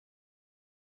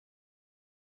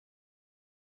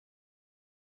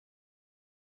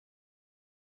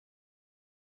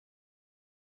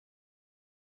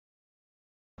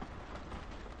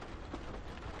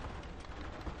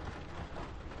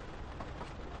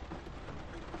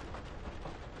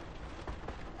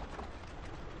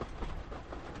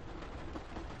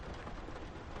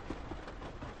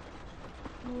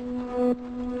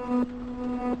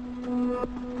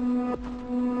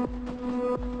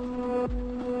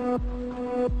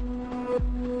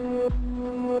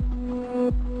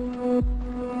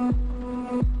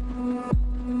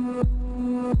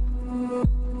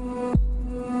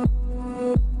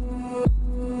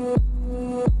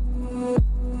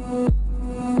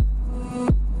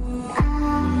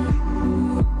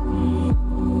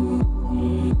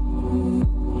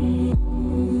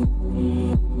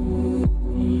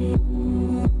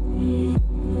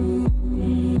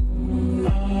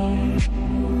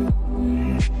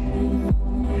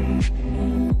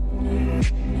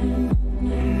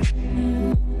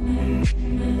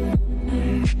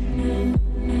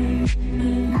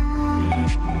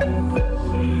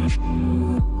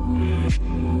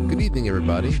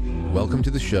welcome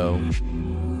to the show.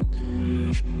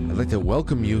 I'd like to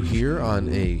welcome you here on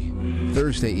a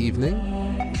Thursday evening.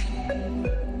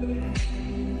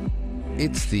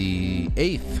 It's the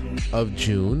 8th of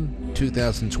June,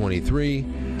 2023.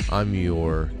 I'm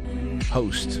your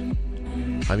host.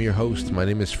 My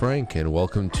name is Frank, and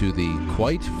welcome to the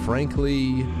Quite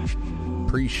Frankly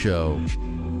pre-show,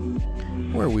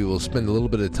 where we will spend a little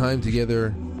bit of time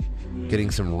together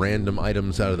getting some random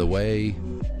items out of the way,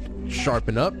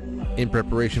 sharpen up in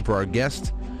preparation for our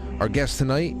guest. Our guest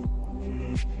tonight,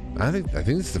 I think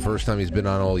it's the first time he's been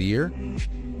on all year,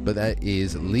 but that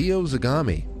is Leo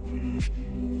Zagami.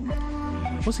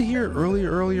 Was he here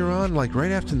earlier on, like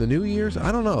right after the New Year's?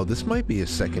 I don't know. This might be his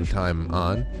second time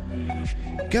on.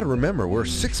 You gotta remember, we're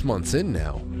 6 months in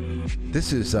now.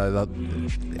 This is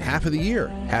half of the year.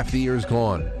 Half of the year is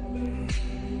gone.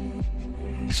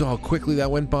 So how quickly that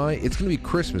went by? It's going to be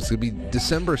Christmas. It's going to be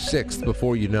December 6th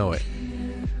before you know it.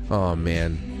 Oh,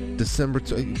 man.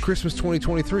 Christmas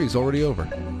 2023 is already over.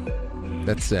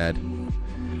 That's sad.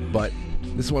 But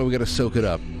this is why we got to soak it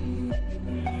up.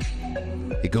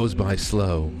 It goes by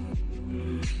slow.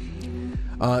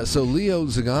 So Leo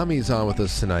Zagami is on with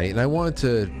us tonight, and I wanted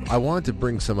to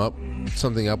bring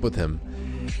something up with him.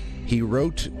 He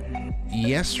wrote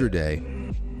yesterday,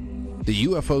 "The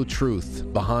UFO truth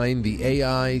behind the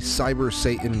AI cyber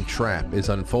Satan trap is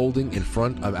unfolding in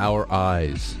front of our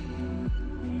eyes."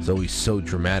 It's always so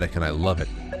dramatic, and I love it.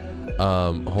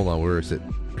 Hold on, where is it?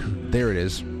 There it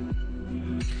is.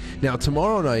 Now,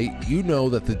 tomorrow night, you know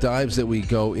that the dives that we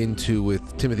go into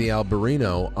with Timothy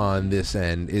Alberino on this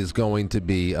end is going to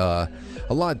be a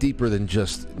lot deeper than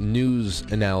just news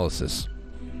analysis.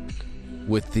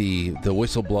 With the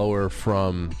whistleblower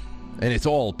from... And it's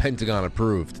all Pentagon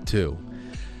approved, too.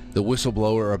 The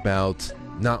whistleblower about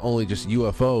not only just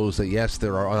UFOs, that yes,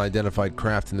 there are unidentified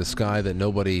craft in the sky that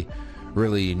nobody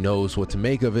really knows what to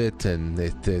make of it, and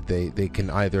they can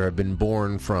either have been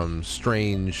born from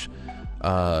strange,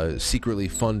 secretly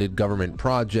funded government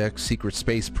projects, secret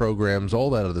space programs, all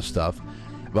that other stuff.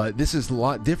 But this is a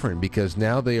lot different because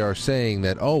now they are saying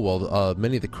that,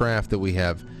 many of the craft that we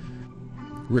have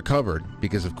recovered,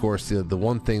 because of course the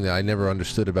one thing that I never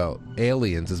understood about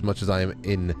aliens, as much as I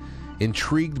am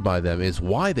intrigued by them, is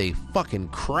why they fucking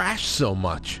crash so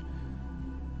much.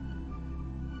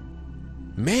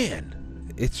 Man,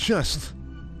 it's just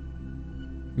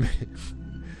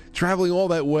traveling all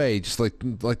that way, just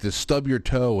like to stub your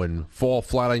toe and fall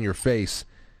flat on your face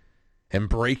and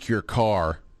break your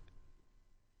car.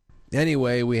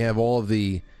 Anyway, we have all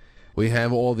the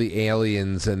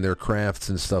aliens and their crafts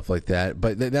and stuff like that.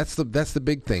 But that's the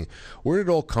big thing. Where did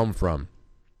it all come from?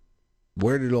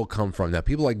 Now,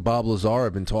 people like Bob Lazar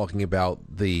have been talking about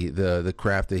the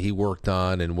craft that he worked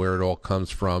on and where it all comes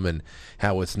from and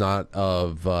how it's not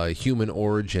of human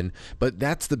origin. But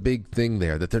that's the big thing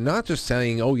there, that they're not just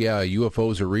saying, oh yeah,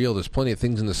 UFOs are real, there's plenty of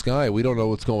things in the sky, we don't know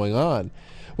what's going on.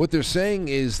 What they're saying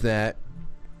is that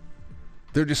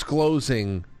they're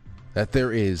disclosing that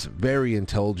there is very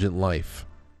intelligent life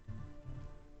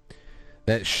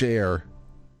that share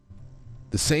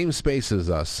the same space as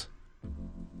us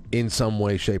in some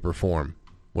way, shape, or form,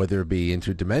 whether it be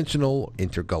interdimensional,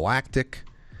 intergalactic,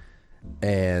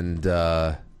 and we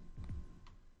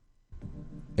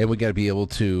got to be able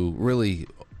to really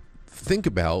think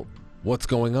about what's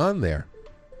going on there.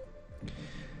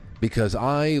 Because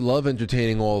I love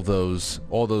entertaining all those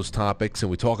topics, and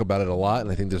we talk about it a lot,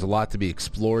 and I think there's a lot to be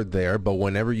explored there. But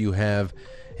whenever you have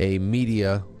a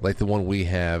media like the one we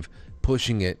have,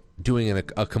 pushing it, doing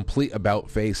a complete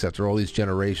about-face after all these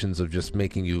generations of just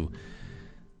making you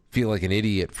feel like an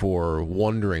idiot for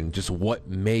wondering just what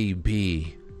may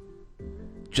be,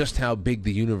 just how big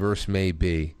the universe may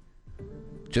be,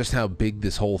 just how big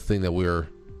this whole thing that we're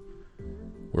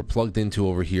plugged into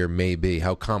over here may be,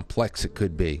 how complex it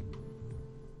could be.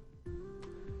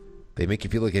 They make you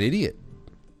feel like an idiot.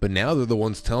 But now they're the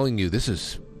ones telling you this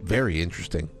is very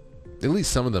interesting. At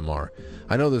least some of them are.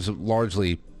 I know there's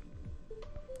largely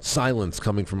silence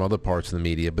coming from other parts of the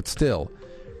media, but still,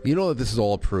 you know that this is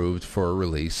all approved for a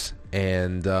release,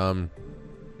 and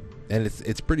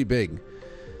it's pretty big,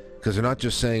 because they're not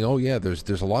just saying, oh yeah,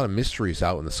 there's a lot of mysteries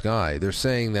out in the sky. They're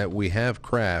saying that we have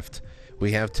craft,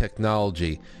 we have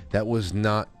technology that was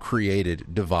not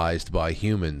devised by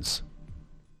humans.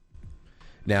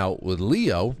 Now, with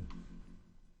Leo,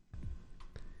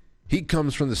 he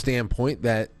comes from the standpoint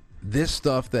that this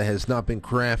stuff that has not been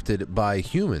crafted by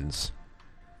humans,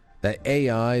 that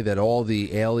AI, that all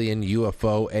the alien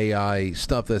UFO AI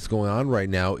stuff that's going on right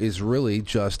now is really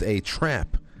just a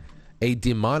trap. a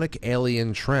demonic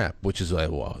alien trap, which is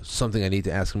something I need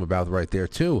to ask him about right there,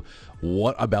 too.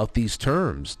 What about these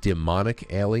terms? Demonic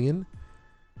alien?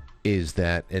 Is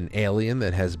that an alien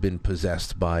that has been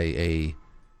possessed by a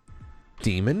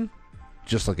demon?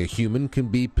 Just like a human can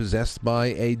be possessed by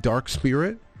a dark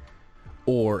spirit?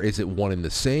 Or is it one and the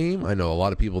same? I know a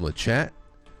lot of people in the chat,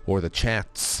 or the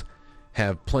chats,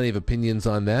 have plenty of opinions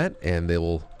on that, and they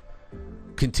will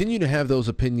continue to have those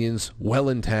opinions well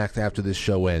intact after this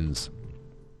show ends.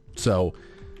 So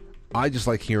I just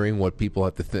like hearing what people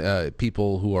have to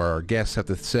people who are our guests have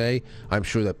to say. I'm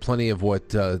sure that plenty of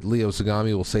what Leo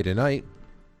Zagami will say tonight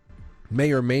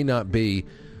may or may not be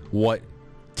what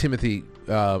Timothy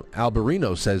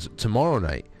Alberino says tomorrow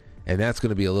night, and that's going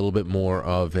to be a little bit more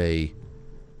of a...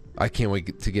 I can't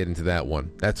wait to get into that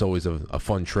one. That's always a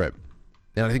fun trip.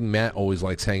 And I think Matt always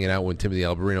likes hanging out when Timothy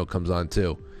Alberino comes on,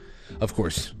 too. Of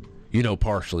course, you know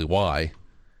partially why.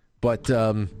 But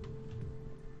yeah,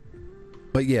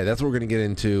 that's what we're going to get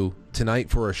into tonight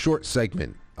for a short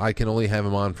segment. I can only have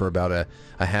him on for about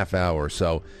a half hour.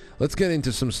 So let's get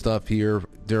into some stuff here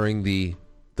during the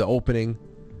opening.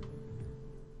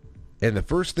 And the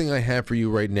first thing I have for you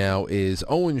right now is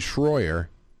Owen Schroyer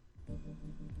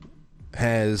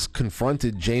has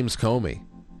confronted James Comey.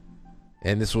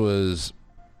 And this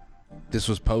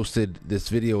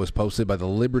video was posted by the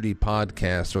Liberty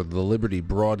Podcast, or the Liberty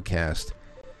Broadcast,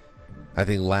 I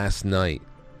think last night.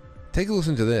 Take a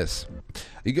listen to this.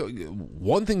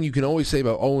 One thing you can always say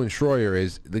about Owen Schroyer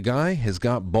is the guy has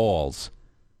got balls.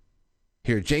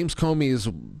 Here, James Comey is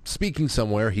speaking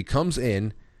somewhere. He comes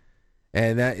in,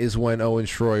 and that is when Owen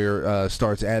Schroyer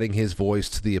starts adding his voice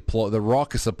to the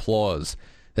raucous applause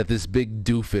that this big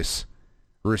doofus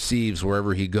receives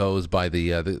wherever he goes by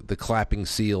the clapping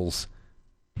seals.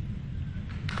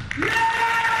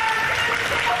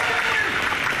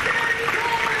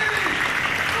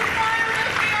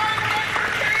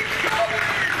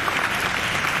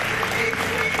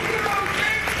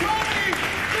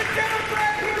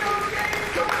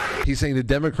 He's saying the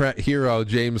Democrat hero,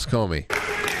 James Comey.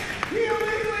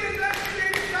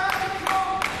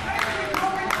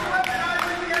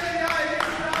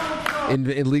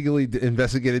 Illegally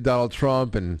investigated Donald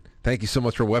Trump, and thank you so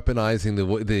much for weaponizing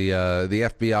the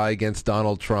FBI against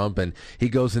Donald Trump. And he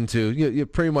goes into you're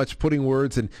pretty much putting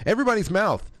words in everybody's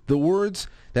mouth, the words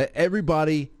that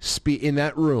everybody in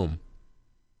that room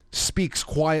speaks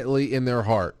quietly in their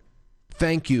heart.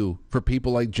 Thank you for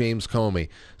people like James Comey.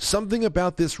 Something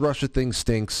about this Russia thing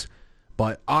stinks,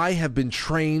 but I have been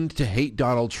trained to hate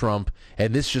Donald Trump,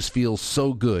 and this just feels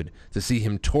so good to see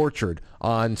him tortured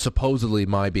on supposedly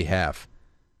my behalf.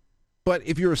 But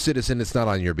if you're a citizen, it's not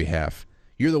on your behalf.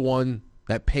 You're the one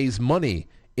that pays money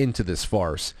into this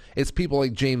farce. It's people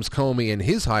like James Comey and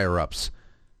his higher-ups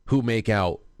who make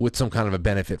out with some kind of a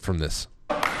benefit from this.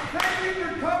 Thank you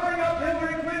for covering up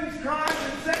Hillary Clinton's crimes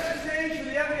and set the stage for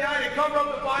the FBI to cover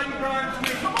up the Biden crimes.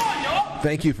 Come on, y'all!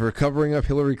 Thank you for covering up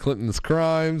Hillary Clinton's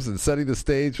crimes and setting the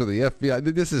stage for the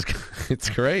FBI. This is, it's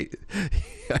great.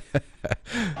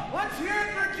 Let's hear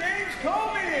it for James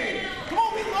Comey. Come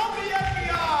on, we love the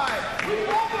FBI. We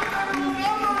love the federal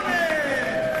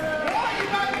government.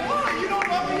 Why? You don't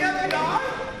love the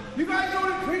FBI? You guys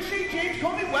don't appreciate James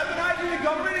Comey weaponizing the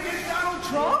government against Donald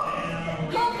Trump?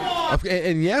 Come on.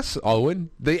 And yes, Owen,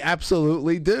 they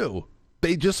absolutely do.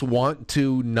 They just want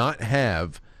to not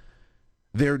have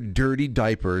their dirty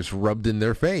diapers rubbed in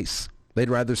their face. They'd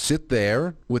rather sit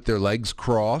there with their legs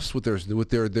crossed, with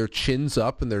their chins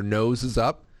up and their noses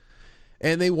up,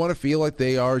 and they want to feel like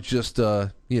they are just,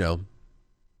 the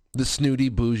snooty,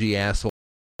 bougie assholes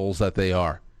that they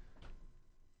are.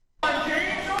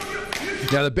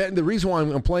 Now, the reason why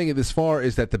I'm playing it this far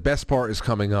is that the best part is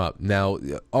coming up. Now,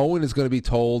 Owen is going to be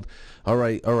told, all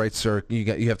right, sir,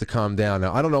 you have to calm down.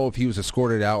 Now, I don't know if he was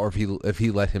escorted out or if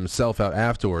he let himself out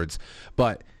afterwards,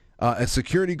 but a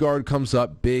security guard comes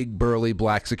up, big, burly,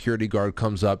 black security guard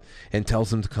comes up and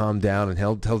tells him to calm down and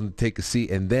tells him to take a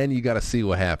seat, and then you got to see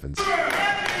what happens. Donald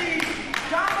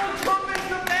Trump is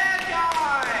the bad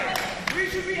guy. We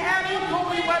should be happy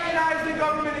Comey weaponized the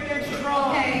government against Trump.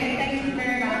 Okay, thank you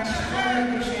very much. I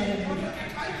really appreciate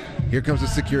it. Here comes the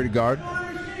security guard. All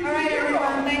right,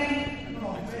 everyone, thank you.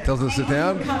 Tells him to sit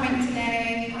down. For coming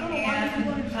today, and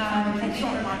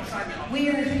we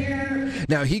are here.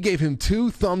 Now, he gave him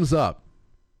 2 thumbs up.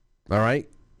 All right?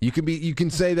 You can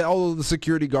say that, oh, the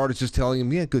security guard is just telling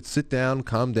him, yeah, good, sit down,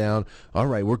 calm down. All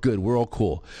right, we're good, we're all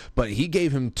cool. But he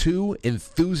gave him 2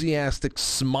 enthusiastic,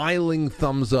 smiling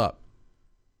thumbs up.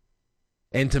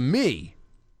 And to me,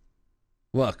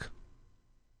 look,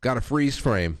 got a freeze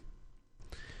frame.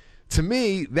 To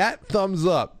me, that thumbs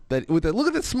up, look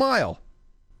at the smile.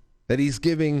 that he's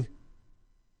giving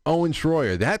Owen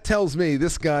Schroyer. That tells me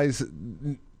this guy's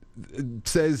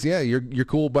says, yeah, you're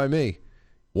cool by me.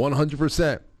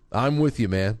 100%. I'm with you,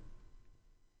 man.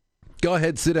 Go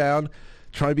ahead, sit down.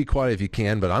 Try to be quiet if you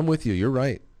can, but I'm with you. You're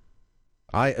right.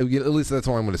 At least that's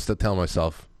what I'm going to tell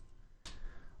myself.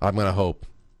 I'm going to hope.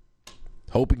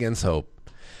 Hope against hope.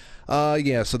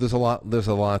 Yeah, so there's a lot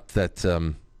like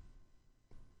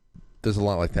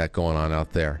that going on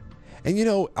out there. And, you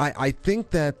know, I think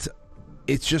that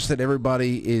it's just that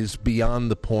everybody is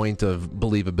beyond the point of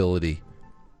believability.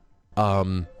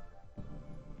 I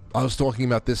was talking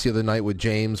about this the other night with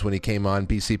James when he came on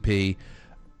BCP.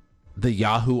 The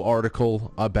Yahoo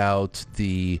article about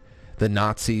the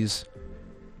Nazis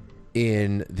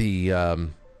in the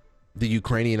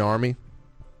Ukrainian army.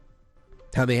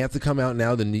 How they have to come out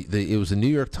now. It was the New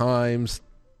York Times,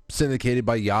 syndicated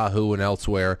by Yahoo and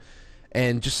elsewhere,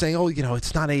 and just saying, oh, you know,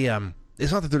 it's not that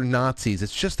they're Nazis.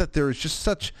 It's just that there is just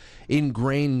such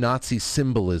ingrained Nazi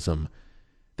symbolism.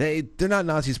 They're not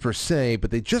Nazis per se,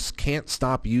 but they just can't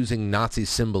stop using Nazi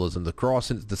symbolism. The cross,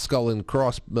 the skull and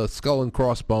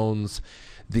crossbones,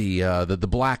 the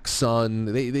black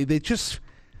sun. They just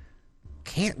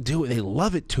can't do it. They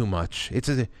love it too much.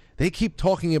 They keep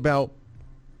talking about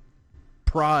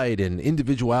pride and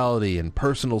individuality and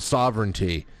personal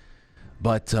sovereignty,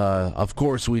 but of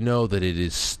course we know that it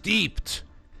is steeped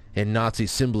in Nazi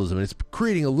symbolism, and it's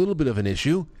creating a little bit of an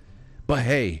issue. But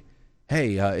hey,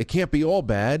 it can't be all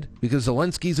bad because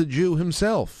Zelensky's a Jew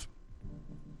himself.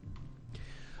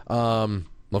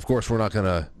 Of course, we're not going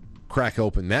to crack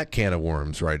open that can of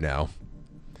worms right now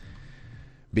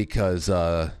because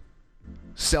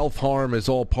self-harm is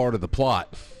all part of the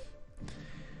plot,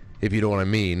 if you know what I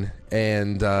mean.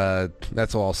 And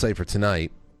that's all I'll say for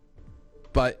tonight.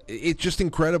 But it's just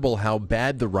incredible how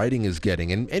bad the writing is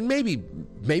getting. And maybe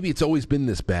it's always been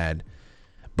this bad.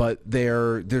 But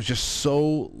there's just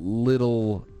so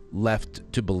little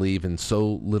left to believe and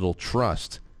so little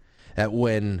trust that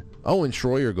when Owen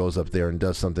Schroyer goes up there and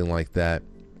does something like that,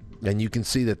 and you can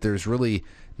see that there's really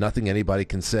nothing anybody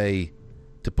can say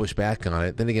to push back on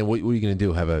it, then again, what are you going to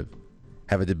do? Have a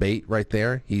debate right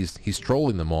there? He's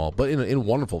trolling them all, but in a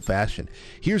wonderful fashion.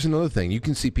 Here's another thing. You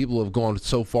can see people have gone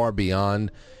so far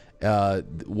beyond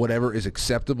whatever is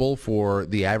acceptable for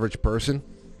the average person.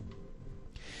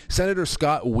 Senator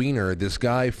Scott Wiener, this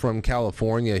guy from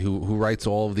California who writes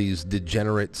all of these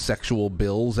degenerate sexual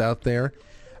bills out there,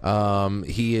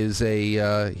 he's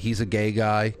a gay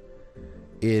guy,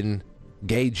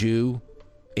 gay Jew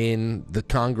in the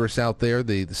Congress out there,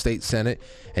 the state Senate,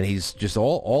 and he's just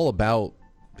all about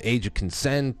age of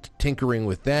consent, tinkering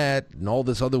with that, and all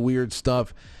this other weird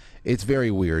stuff. It's very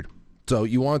weird. So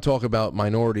you want to talk about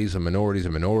minorities and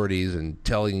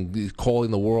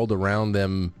calling the world around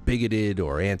them bigoted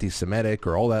or anti-Semitic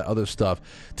or all that other stuff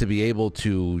to be able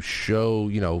to show,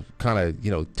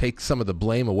 take some of the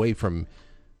blame away from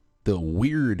the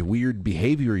weird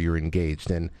behavior you're engaged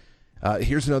in.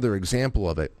 Here's another example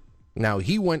of it. Now,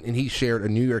 he went and he shared a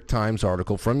New York Times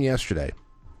article from yesterday.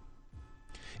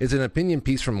 It's an opinion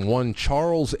piece from one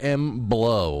Charles M.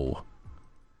 Blow.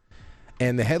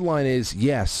 And the headline is,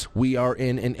 yes, we are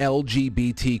in an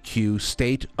LGBTQ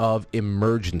state of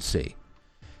emergency.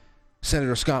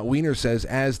 Senator Scott Wiener says,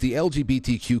 as the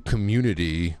LGBTQ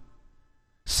community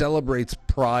celebrates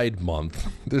Pride Month,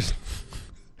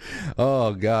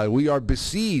 oh, God, we are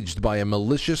besieged by a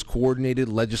malicious coordinated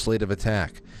legislative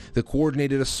attack. The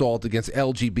coordinated assault against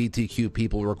LGBTQ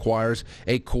people requires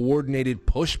a coordinated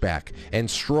pushback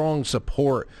and strong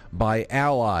support by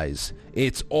allies.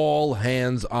 It's all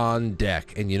hands on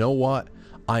deck. And you know what?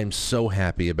 I'm so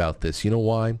happy about this. You know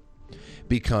why?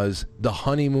 Because the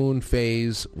honeymoon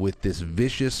phase with this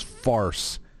vicious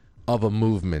farce of a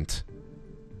movement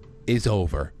is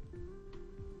over.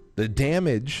 The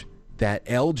damage that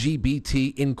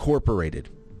LGBT Incorporated,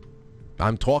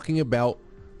 I'm talking about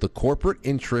the corporate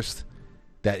interest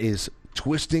that is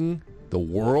twisting the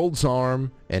world's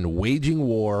arm and waging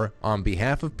war on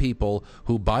behalf of people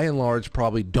who by and large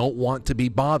probably don't want to be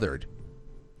bothered.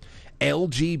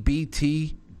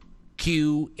 LGBTQ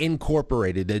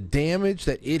Incorporated, the damage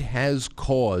that it has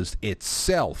caused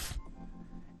itself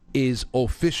is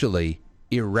officially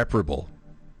irreparable.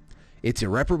 It's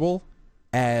irreparable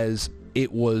as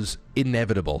it was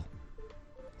inevitable.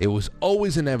 It was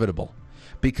always inevitable.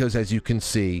 Because as you can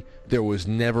see, there was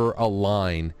never a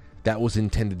line that was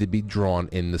intended to be drawn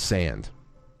in the sand.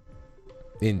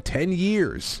 In 10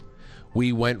 years,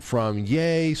 We went from,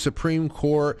 yay, Supreme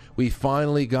Court, we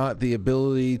finally got the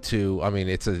ability to, I mean,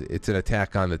 it's an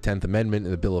attack on the 10th Amendment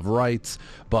and the Bill of Rights,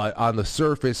 but on the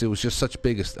surface, it was just such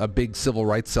a big civil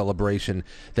rights celebration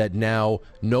that now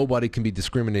nobody can be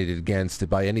discriminated against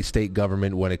by any state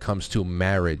government when it comes to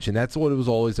marriage. And that's what it was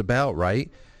always about,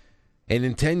 right? And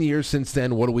in 10 years since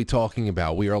then, what are we talking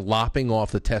about? We are lopping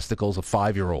off the testicles of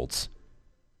 5-year-olds.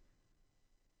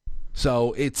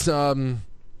 So it's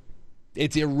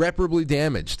irreparably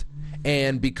damaged.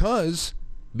 And because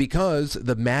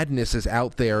the madness is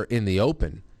out there in the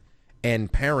open, and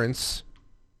parents,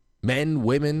 men,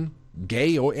 women,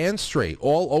 gay and straight,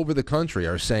 all over the country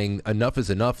are saying enough is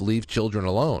enough, leave children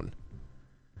alone,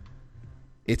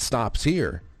 it stops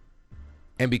here.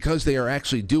 And because they are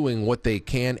actually doing what they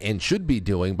can and should be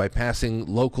doing by passing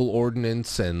local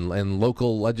ordinance and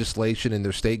local legislation in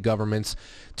their state governments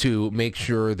to make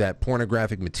sure that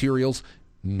pornographic materials,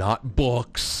 not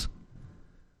books,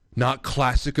 not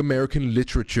classic American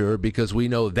literature, because we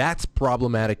know that's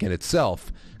problematic in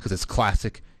itself because it's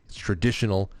classic, it's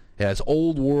traditional, it has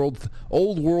old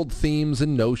world themes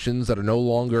and notions that are no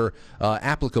longer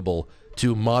applicable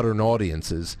to modern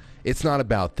audiences. It's not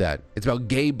about that. It's about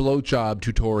gay blowjob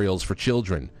tutorials for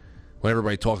children when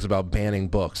everybody talks about banning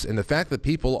books. And the fact that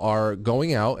people are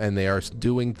going out and they are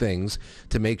doing things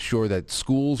to make sure that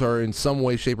schools are in some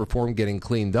way, shape, or form getting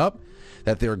cleaned up,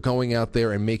 that they're going out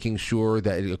there and making sure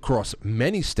that across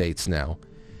many states now,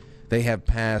 they have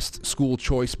passed school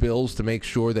choice bills to make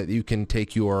sure that you can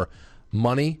take your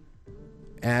money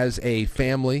as a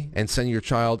family and send your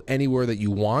child anywhere that you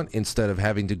want instead of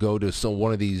having to go to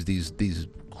one of these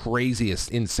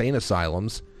craziest, insane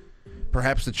asylums.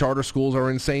 Perhaps the charter schools are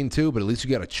insane too, but at least you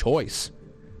got a choice.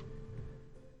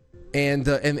 And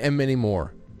many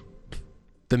more.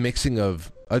 The mixing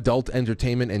of adult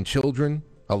entertainment and children.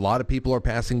 A lot of people are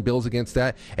passing bills against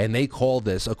that, and they call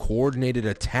this a coordinated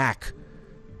attack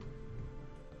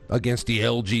against the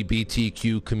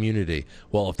LGBTQ community.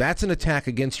 Well, if that's an attack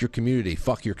against your community,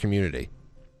 fuck your community.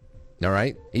 All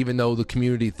right? Even though the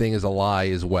community thing is a lie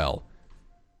as well.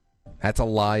 That's a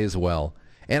lie as well.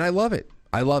 And I love it.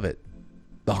 I love it.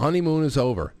 The honeymoon is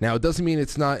over. Now, it doesn't mean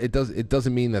it's not, it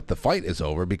doesn't mean that the fight is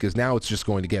over, because now it's just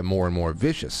going to get more and more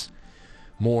vicious,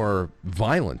 more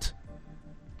violent.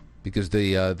 Because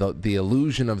the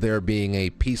illusion of there being a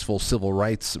peaceful civil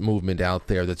rights movement out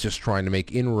there that's just trying to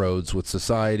make inroads with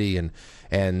society and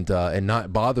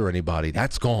not bother anybody,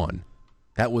 that's gone.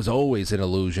 That was always an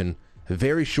illusion, a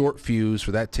very short fuse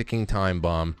for that ticking time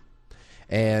bomb,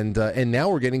 and now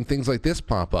we're getting things like this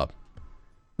pop up,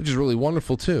 which is really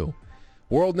wonderful too.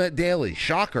 WorldNet Daily,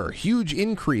 shocker, huge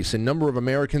increase in number of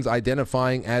Americans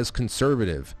identifying as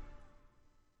conservative.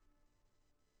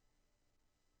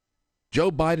 Joe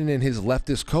Biden and his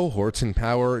leftist cohorts in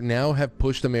power now have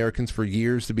pushed Americans for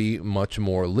years to be much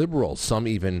more liberal. Some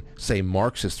even say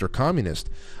Marxist or communist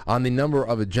on the number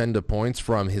of agenda points,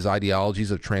 from his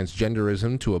ideologies of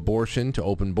transgenderism to abortion to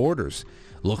open borders.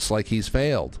 Looks like he's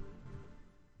failed.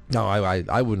 No,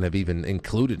 I wouldn't have even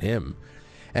included him.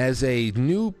 As a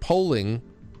new polling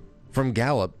from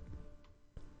Gallup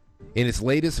in its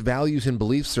latest Values and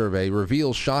Beliefs survey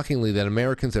reveals shockingly that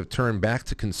Americans have turned back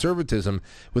to conservatism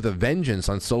with a vengeance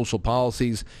on social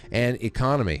policies and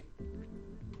economy.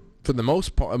 For the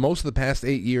most of the past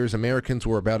 8 years, Americans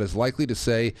were about as likely to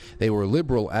say they were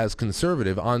liberal as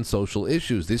conservative on social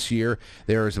issues. This year,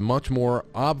 there is a much more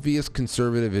obvious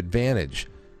conservative advantage,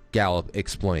 Gallup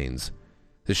explains.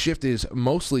 The shift is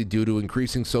mostly due to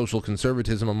increasing social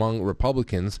conservatism among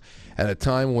Republicans at a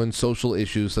time when social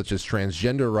issues such as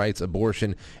transgender rights,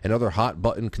 abortion, and other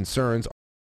hot-button concerns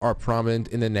are prominent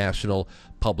in the national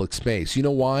public space. You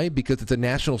know why? Because it's a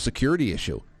national security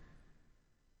issue.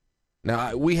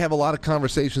 Now, we have a lot of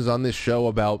conversations on this show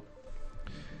about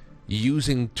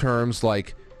using terms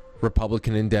like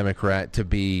Republican and Democrat to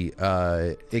be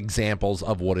examples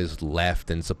of what is left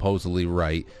and supposedly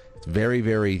right.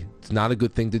 It's it's not a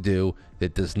good thing to do.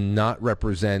 It does not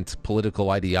represent political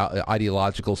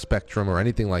ideological spectrum or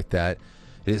anything like that.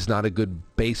 It is not a good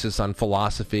basis on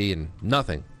philosophy and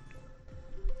nothing.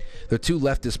 They're two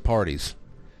leftist parties.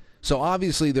 So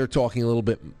obviously they're talking a little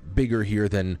bit bigger here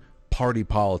than party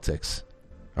politics.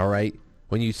 All right?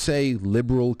 When you say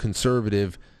liberal,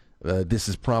 conservative, this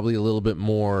is probably a little bit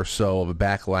more so of a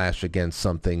backlash against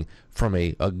something from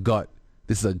a gut.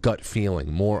 This is a gut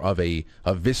feeling, more of a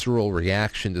visceral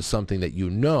reaction to something that you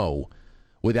know,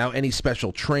 without any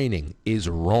special training, is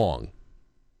wrong.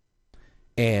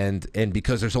 And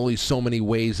because there's only so many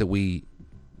ways that we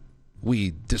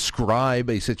describe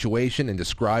a situation and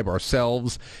describe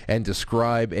ourselves and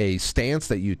describe a stance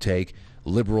that you take,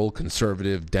 liberal,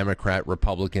 conservative, Democrat,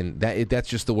 Republican. That's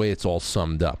just the way it's all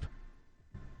summed up.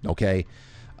 Okay?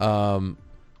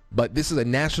 But this is a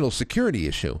national security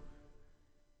issue.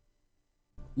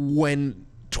 When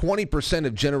 20%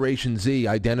 of Generation Z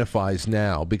identifies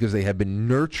now because they have been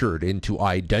nurtured into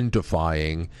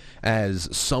identifying as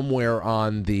somewhere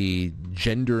on the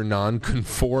gender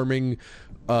non-conforming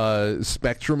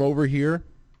spectrum over here.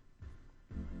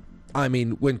 I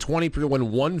mean, when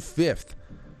 1/5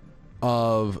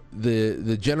 of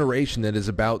the generation that is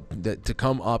about to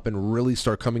come up and really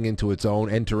start coming into its own,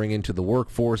 entering into the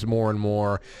workforce more and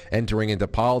more, entering into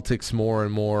politics more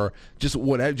and more, just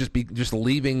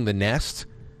leaving the nest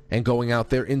and going out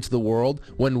there into the world,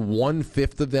 when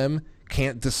 1/5 of them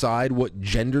can't decide what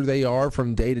gender they are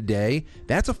from day to day,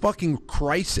 that's a fucking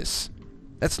crisis.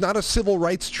 That's not a civil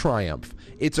rights triumph.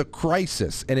 It's a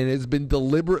crisis, and it has been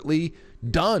deliberately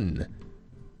done.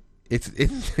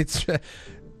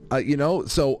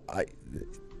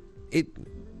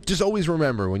 Just always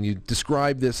remember when you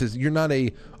describe this as you're not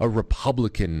a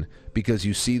Republican because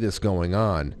you see this going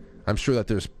on. I'm sure that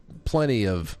there's plenty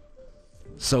of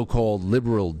so-called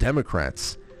liberal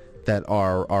Democrats that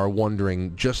are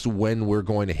wondering just when we're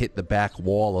going to hit the back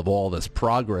wall of all this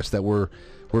progress that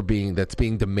that's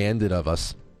being demanded of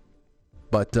us.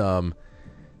 But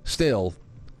still,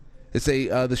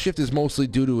 the shift is mostly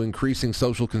due to increasing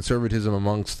social conservatism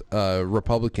amongst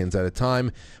Republicans at a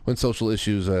time when social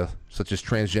issues such as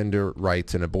transgender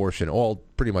rights and abortion, all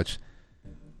pretty much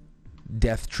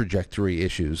death trajectory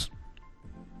issues,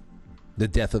 the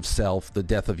death of self, the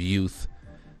death of youth,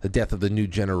 the death of the new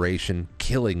generation,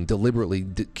 deliberately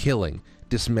killing,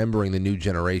 dismembering the new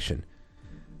generation,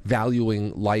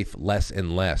 valuing life less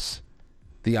and less.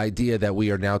 The idea that we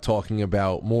are now talking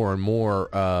about more and more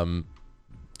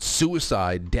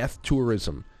suicide, death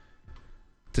tourism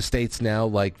to states now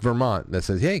like Vermont that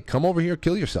says, hey, come over here,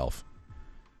 kill yourself.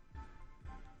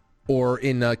 Or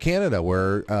in Canada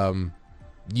where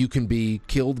you can be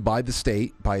killed by a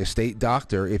state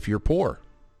doctor if you're poor,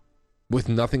 with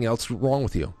nothing else wrong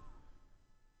with you.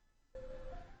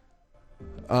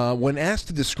 When asked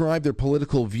to describe their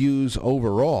political views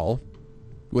overall,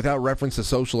 without reference to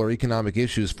social or economic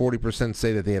issues, 40%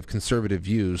 say that they have conservative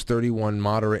views, 31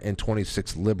 moderate, and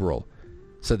 26 liberal,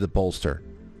 said the pollster.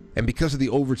 And because of the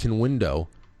Overton window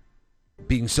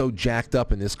being so jacked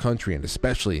up in this country, and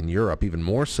especially in Europe even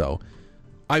more so,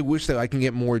 I wish that I can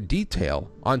get more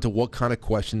detail onto what kind of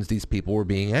questions these people were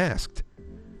being asked.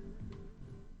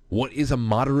 What is a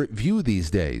moderate view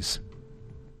these days?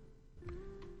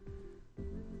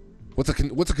 What's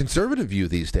a conservative view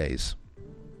these days?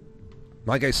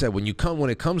 Like I said, when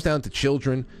it comes down to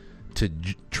children, to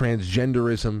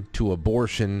transgenderism, to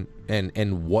abortion,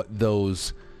 and what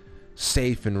those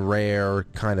safe and rare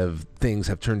kind of things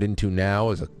have turned into now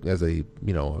as a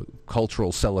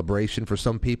cultural celebration for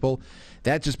some people,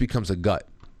 that just becomes a gut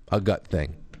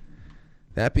thing.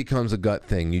 That becomes a gut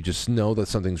thing. You just know that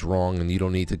something's wrong, and you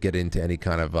don't need to get into any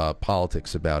kind of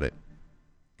politics about it.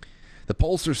 The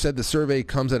pollster said the survey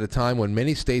comes at a time when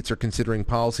many states are considering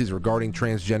policies regarding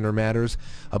transgender matters,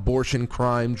 abortion,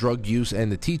 crime, drug use,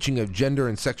 and the teaching of gender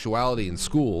and sexuality in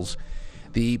schools.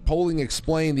 The polling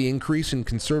explained the increase in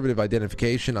conservative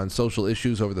identification on social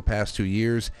issues over the past 2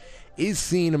 years is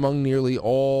seen among nearly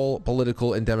all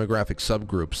political and demographic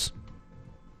subgroups.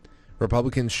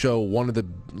 Republicans show one of the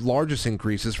largest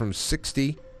increases from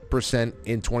 60%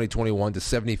 in 2021 to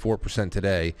 74%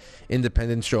 today.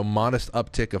 Independents show modest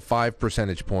uptick of 5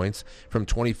 percentage points from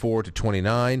 24 to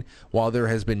 29, while there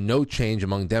has been no change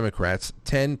among Democrats,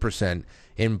 10%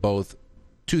 in both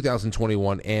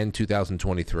 2021 and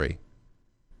 2023.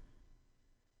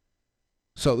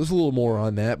 So there's a little more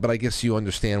on that, but I guess you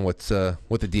understand what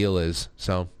the deal is.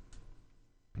 So,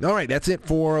 all right, that's it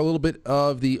for a little bit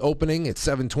of the opening. It's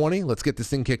 7:20. Let's get this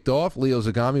thing kicked off. Leo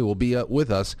Zagami will be with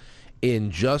us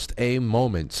in just a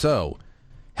moment. So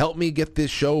help me get this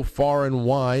show far and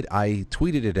wide. I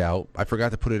tweeted it out. I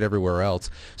forgot to put it everywhere else.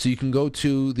 So you can go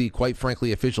to the Quite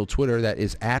Frankly official Twitter, that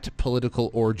is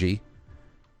 @PoliticalOrgy,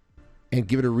 and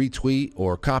give it a retweet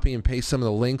or copy and paste some of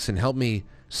the links and help me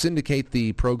syndicate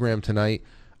the program tonight.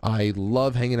 I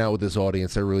love hanging out with this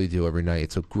audience. I really do every night.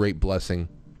 It's a great blessing.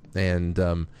 And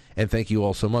thank you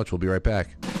all so much. We'll be right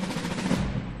back.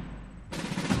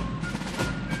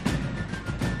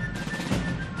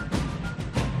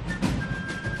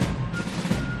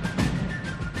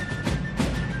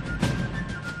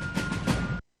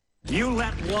 You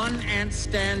let one ant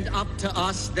stand up to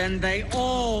us, then they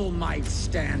all might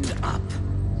stand up.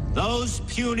 Those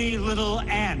puny little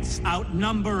ants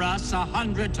outnumber us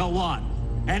 100 to 1.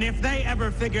 And if they ever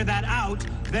figure that out,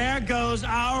 there goes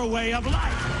our way of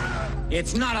life.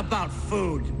 It's not about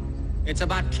food. It's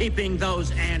about keeping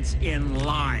those ants in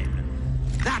line.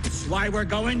 That's why we're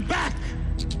going back.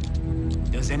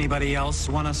 Does anybody else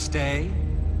want to stay?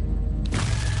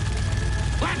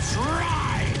 Let's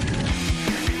ride!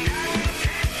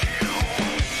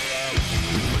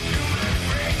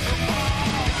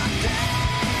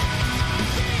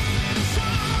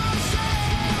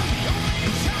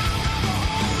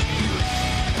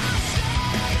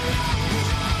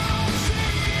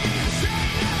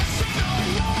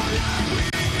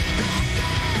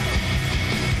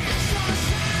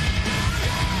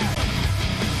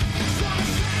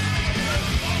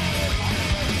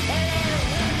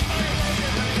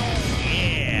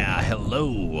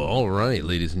 Hello. All right,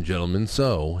 ladies and gentlemen.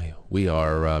 So we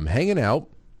are hanging out.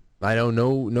 I don't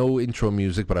know, no intro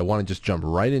music, but I want to just jump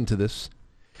right into this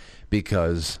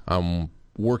because I'm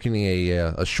working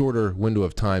a shorter window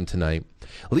of time tonight.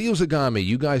 Leo Zagami,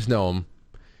 you guys know him.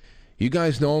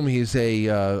 He's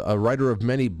a writer of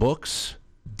many books,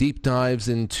 deep dives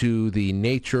into the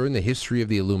nature and the history of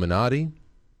the Illuminati.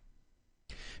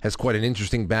 Has quite an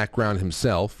interesting background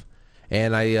himself.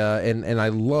 And I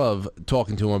love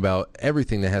talking to him about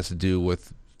everything that has to do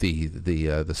with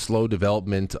the slow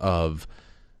development of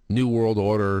New World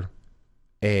Order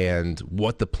and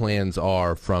what the plans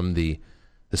are from the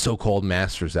so-called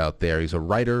masters out there. He's a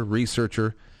writer,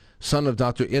 researcher, son of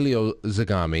Dr. Leo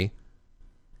Zagami,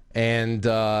 and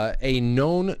a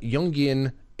known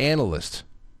Jungian analyst,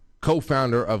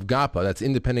 co-founder of GAPA, that's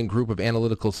Independent Group of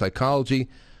Analytical Psychology,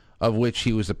 of which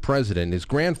he was the president. His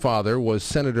grandfather was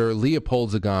Senator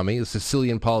Leopold Zagami, a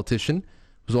Sicilian politician,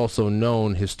 who's also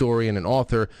known historian and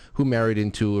author who married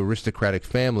into aristocratic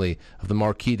family of the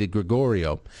Marquis de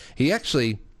Gregorio. He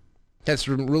actually has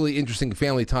some really interesting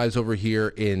family ties over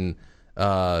here in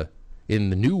the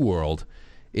New World,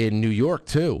 in New York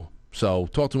too. So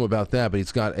talk to him about that, but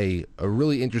he's got a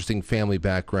really interesting family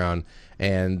background,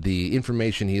 and the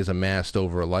information he has amassed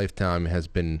over a lifetime has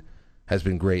been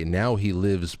great. And now he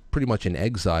lives pretty much in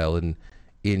exile in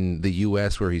the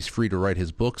U.S., where he's free to write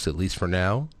his books, at least for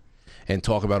now, and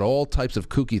talk about all types of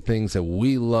kooky things that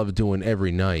we love doing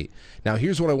every night. Now,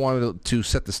 here's what I wanted to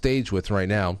set the stage with right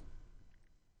now.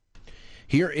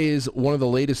 Here is one of the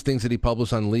latest things that he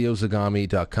published on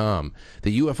leozagami.com.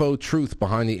 The UFO truth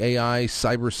behind the AI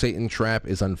cyber Satan trap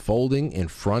is unfolding in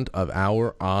front of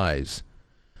our eyes.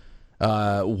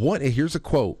 Here's a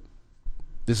quote.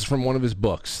 This is from one of his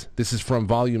books. This is from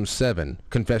Volume 7,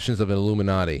 Confessions of an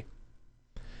Illuminati.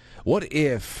 What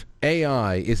if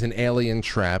AI is an alien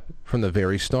trap from the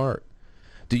very start?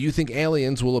 Do you think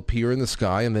aliens will appear in the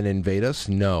sky and then invade us?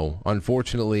 No.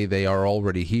 Unfortunately, they are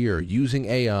already here, using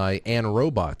AI and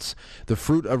robots, the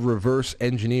fruit of reverse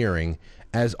engineering,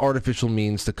 as artificial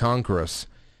means to conquer us.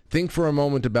 Think for a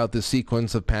moment about this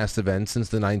sequence of past events since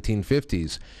the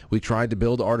 1950s. We tried to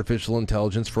build artificial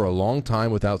intelligence for a long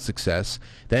time without success.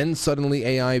 Then suddenly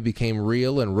AI became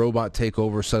real and robot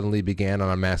takeover suddenly began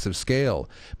on a massive scale.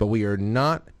 But we are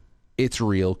not its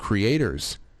real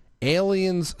creators.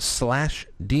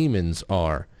 Aliens/demons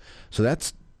are. So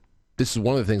this is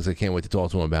one of the things I can't wait to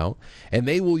talk to him about. And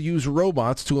they will use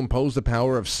robots to impose the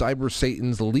power of Cyber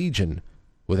Satan's legion.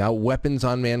 Without weapons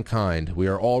on mankind, we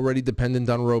are already dependent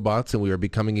on robots, and we are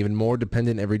becoming even more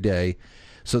dependent every day.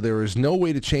 So there is no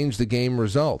way to change the game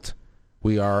result.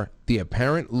 We are the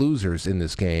apparent losers in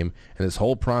this game, and this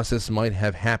whole process might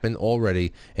have happened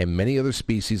already in many other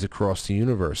species across the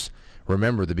universe.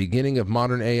 Remember, the beginning of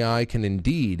modern AI can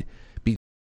indeed be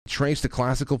traced to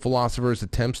classical philosophers'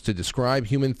 attempts to describe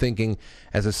human thinking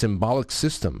as a symbolic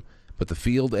system. But the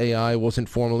field AI wasn't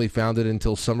formally founded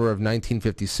until summer of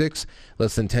 1956,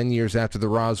 less than 10 years after the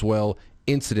Roswell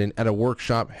incident at a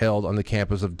workshop held on the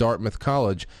campus of Dartmouth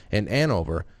College in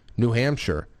Andover, New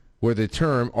Hampshire, where the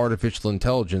term artificial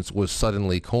intelligence was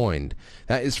suddenly coined.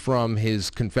 That is from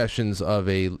his Confessions of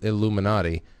a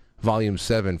Illuminati, Volume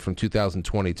 7 from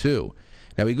 2022.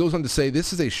 Now he goes on to say,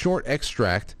 this is a short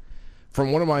extract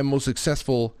from one of my most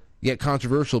successful yet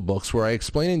controversial books where I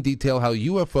explain in detail how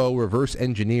UFO reverse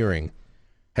engineering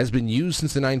has been used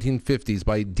since the 1950s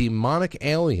by demonic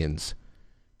aliens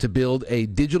to build a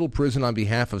digital prison on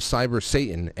behalf of Cyber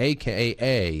Satan,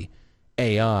 a.k.a.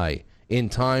 AI, in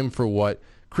time for what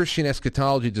Christian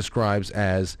eschatology describes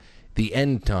as the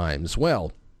end times.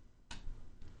 Well,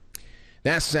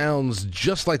 that sounds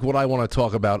just like what I want to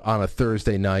talk about on a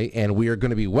Thursday night, and we are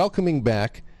going to be welcoming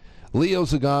back Leo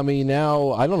Zagami.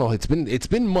 Now, I don't know, it's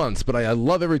been months, but I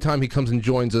love every time he comes and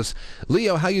joins us.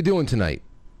 Leo, how you doing tonight?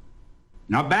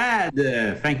 Not bad.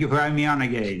 Thank you for having me on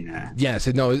again. Yes,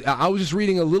 no, I was just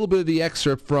reading a little bit of the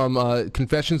excerpt from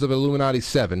Confessions of Illuminati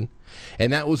 7,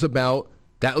 and that was about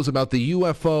the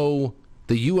UFO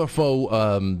the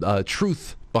UFO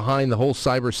truth behind the whole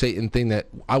Cyber Satan thing that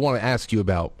I want to ask you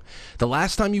about. The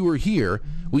last time you were here,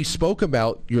 we spoke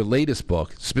about your latest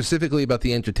book, specifically about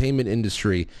the entertainment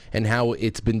industry and how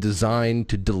it's been designed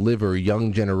to deliver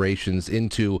young generations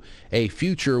into a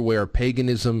future where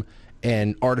paganism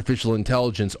and artificial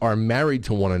intelligence are married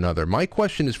to one another. My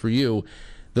question is for you,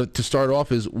 to start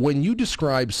off, is when you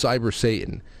describe Cyber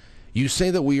Satan, you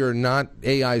say that we are not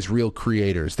AI's real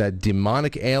creators, that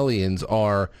demonic aliens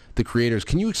are the creators.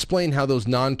 Can you explain how those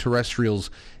non-terrestrials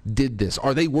did this?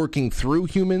 Are they working through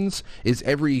humans? Is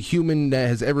every human that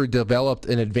has ever developed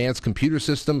an advanced computer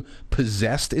system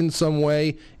possessed in some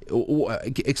way?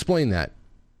 Explain that.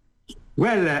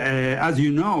 Well, as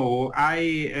you know,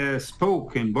 I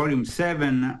spoke in Volume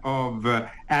 7 of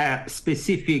a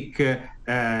specific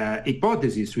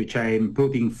hypothesis, which I am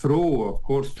putting through, of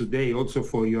course, today also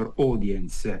for your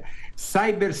audience.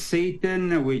 Cyber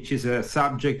Satan, which is a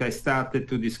subject I started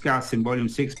to discuss in Volume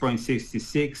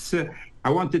 6.66, I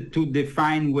wanted to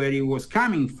define where it was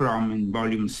coming from in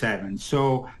Volume 7.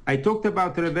 So I talked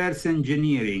about reverse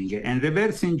engineering, and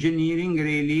reverse engineering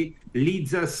really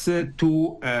leads us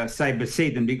to Cyber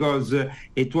Satan, because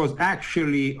it was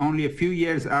actually only a few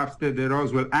years after the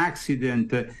Roswell accident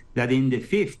that in the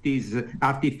 50s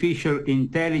artificial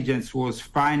intelligence was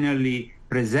finally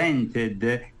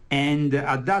presented. And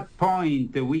at that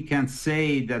point, we can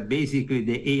say that basically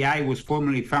the AI was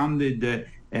formally founded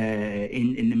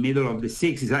in the middle of the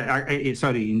 60s,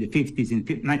 in the 50s, in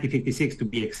 1956 to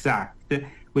be exact,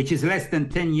 which is less than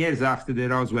 10 years after the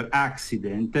Roswell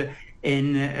accident.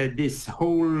 And this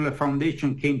whole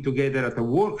foundation came together at a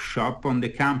workshop on the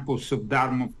campus of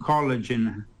Dartmouth College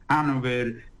in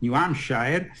Hanover, New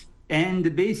Hampshire.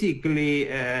 And basically,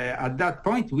 at that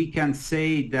point, we can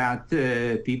say that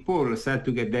people started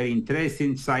to get very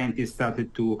interested. Scientists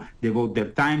started to devote their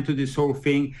time to this whole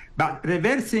thing. But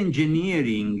reverse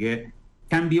engineering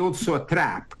can be also a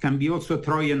trap, can be also a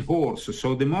Trojan horse.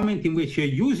 So the moment in which you're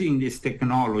using this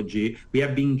technology, we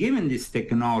have been given this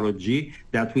technology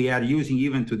that we are using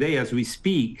even today as we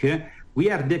speak, we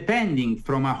are depending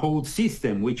from a whole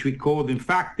system, which we call, in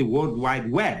fact, the World Wide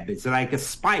Web. It's like a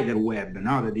spider web,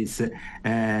 that is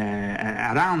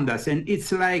around us. And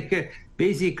it's like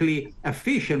basically a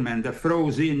fisherman that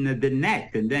throws in the net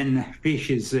and then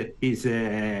fishes fishes,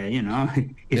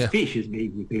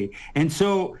 basically. And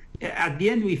so at the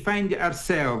end, we find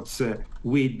ourselves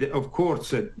with, of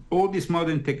course, all this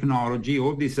modern technology,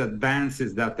 all these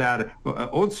advances that are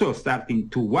also starting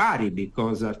to worry,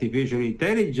 because artificial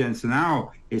intelligence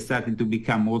now is starting to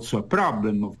become also a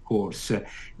problem, of course.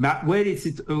 But where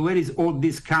is all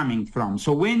this coming from?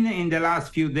 So when in the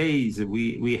last few days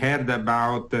we heard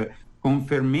about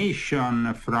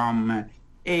confirmation from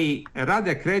a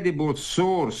rather credible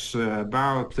source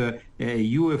about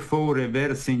UFO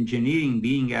reverse engineering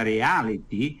being a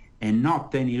reality and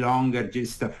not any longer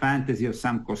just a fantasy of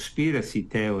some conspiracy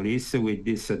theories, with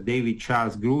this David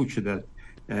Charles Gruch that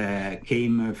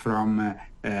came from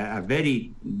a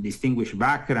very distinguished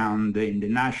background in the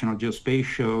National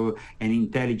Geospatial and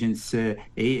Intelligence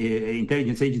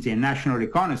Agency and National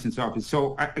Reconnaissance Office.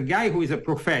 So a guy who is a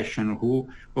professional, who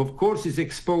of course is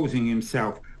exposing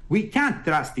himself. We can't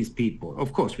trust these people.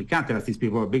 Of course, we can't trust these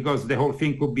people, because the whole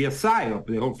thing could be a psyop.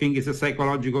 The whole thing is a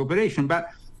psychological operation. But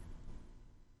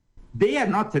they are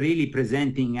not really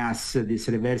presenting us this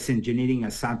reverse engineering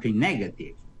as something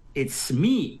negative. It's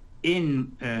me,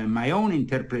 in my own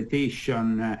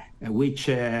interpretation, which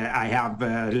I have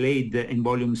laid in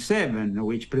Volume 7,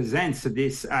 which presents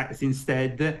this as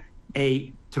instead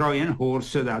a Trojan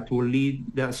horse that will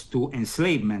lead us to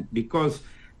enslavement, because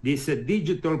this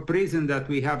digital prison that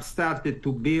we have started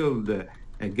to build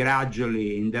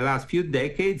gradually in the last few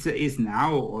decades is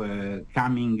now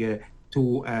coming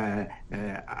to an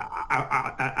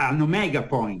omega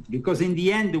point, because in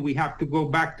the end we have to go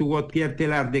back to what Pierre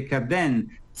Teilhard de Chardin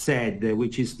said,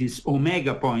 which is this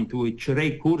omega point, which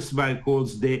Ray Kurzweil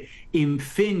calls the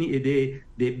infinity,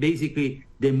 basically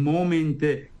the moment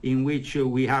in which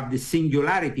we have the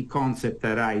singularity concept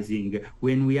arising,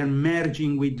 when we are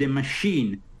merging with the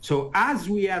machine. So as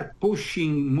we are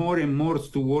pushing more and more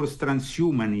towards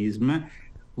transhumanism,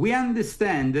 we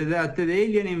understand that the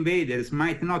alien invaders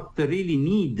might not really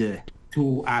need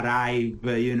to arrive,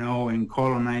 and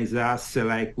colonize us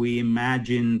like we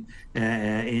imagine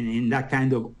in that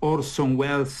kind of Orson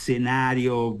Welles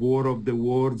scenario of War of the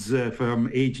Worlds from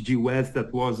H.G. Wells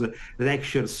that was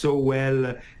lectured so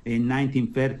well in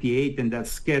 1938 and that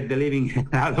scared the living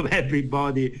out of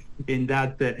everybody in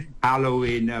that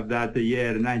Halloween of that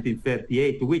year,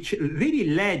 1938, which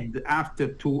really led after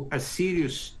to a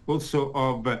series also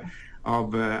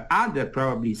other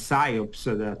probably psyops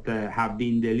that have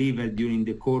been delivered during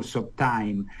the course of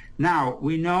time. Now,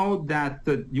 we know that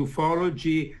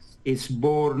ufology is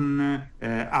born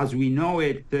as we know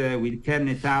it with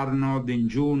Kenneth Arnold in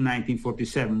June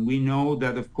 1947. We know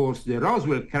that, of course, the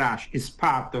Roswell crash is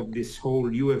part of this whole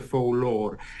UFO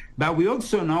lore. But we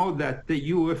also know that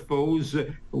the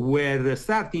UFOs were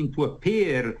starting to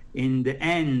appear in the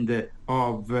end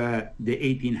of the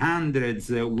 1800s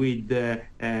with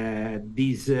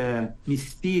these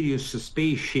mysterious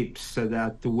spaceships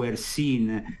that were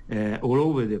seen all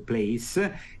over the place,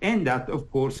 and that,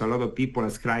 of course, a lot of people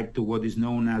ascribe to what is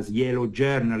known as yellow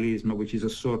journalism, which is a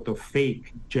sort of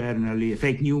fake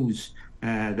news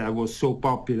that was so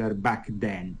popular back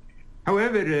then.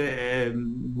 However,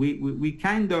 we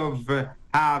kind of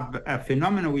have a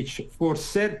phenomenon which, for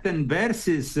certain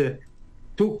verses,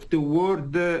 took the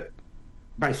world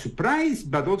by surprise,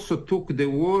 but also took the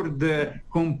word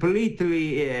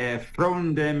completely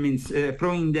throwing them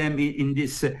in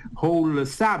this whole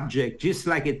subject, just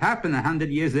like it happened 100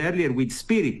 years earlier with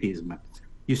Spiritism.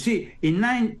 You see, in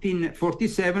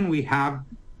 1947 we have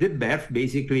the birth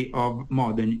basically of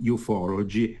modern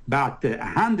ufology, but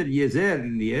 100 years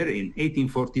earlier, in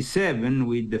 1847,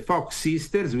 with the Fox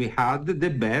sisters, we had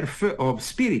the birth of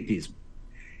Spiritism.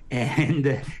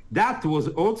 And that was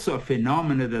also a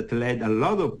phenomenon that led a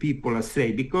lot of people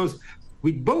astray, because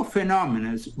with both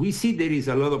phenomena, we see there is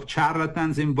a lot of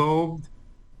charlatans involved,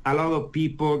 a lot of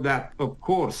people that, of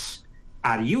course,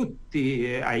 are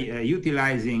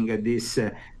utilizing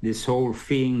this whole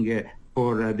thing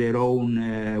for their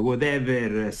own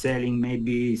whatever, selling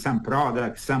maybe some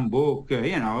product, some book,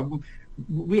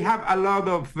 We have a lot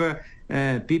of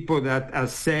people that are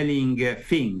selling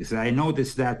things. I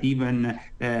noticed that even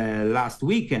last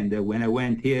weekend when I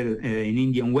went here in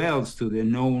Indian Wells to the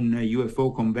known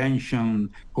UFO convention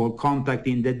called Contact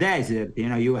in the Desert.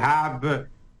 You have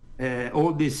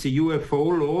all this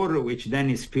UFO lore, which then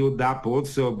is filled up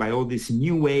also by all this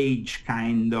new age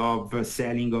kind of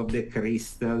selling of the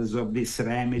crystals, of this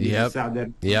remedy, this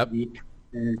other. Yep.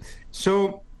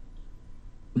 So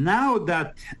now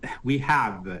that we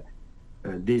have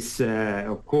this,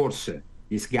 of course,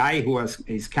 this guy who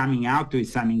is coming out with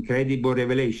some incredible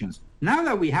revelations. Now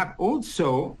that we have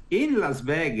also in Las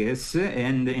Vegas,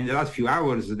 and in the last few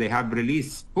hours, they have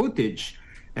released footage,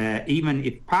 even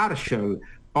if partial,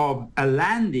 of a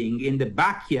landing in the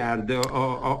backyard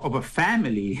of a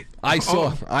family. I saw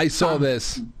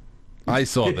this. That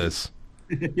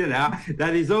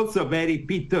is also very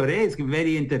picturesque,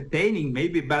 very entertaining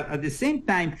maybe, but at the same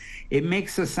time, it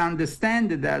makes us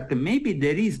understand that maybe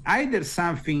there is either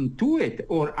something to it,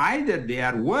 or either they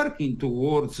are working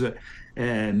towards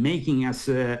making us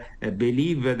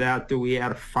believe that we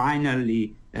are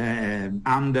finally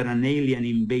under an alien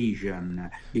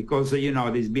invasion, because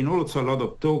there's been also a lot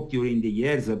of talk during the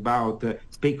years about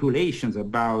speculations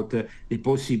about the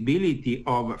possibility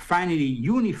of finally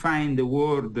unifying the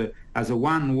world as a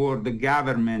one world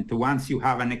government once you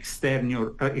have an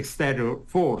external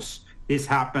force. This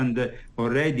happened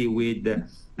already with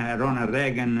Ronald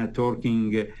Reagan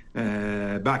talking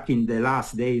back in the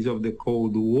last days of the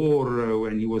Cold War,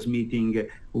 when he was meeting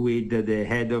with the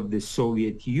head of the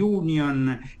Soviet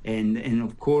Union, and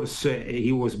of course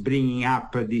he was bringing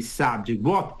up this subject.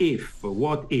 What if?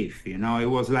 It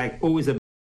was like always a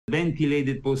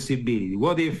ventilated possibility.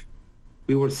 What if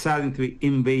we were suddenly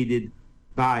invaded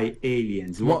by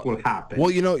aliens? What will happen?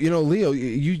 Well, Leo,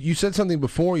 you said something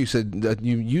before. You said that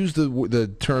you used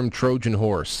the term Trojan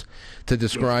horse to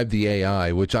describe the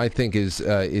AI, which I think is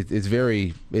it's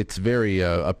very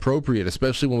appropriate,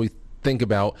 especially when we think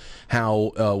about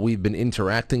how we've been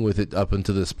interacting with it up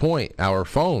until this point. Our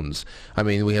phones. I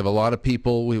mean, we have a lot of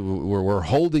people. We're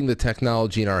holding the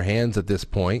technology in our hands at this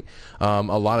point. A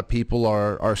lot of people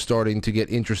are starting to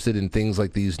get interested in things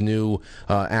like these new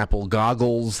Apple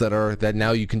goggles that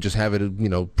now you can just have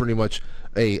it, pretty much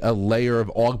a layer of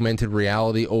augmented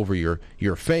reality over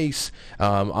your face.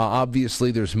 Obviously,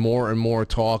 there's more and more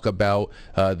talk about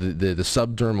the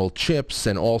subdermal chips,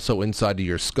 and also inside of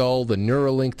your skull, the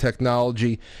Neuralink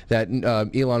technology that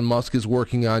Elon Musk is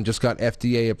working on just got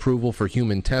FDA approval for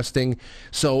human testing.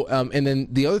 So, and then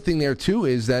the other thing there too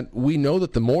is that we know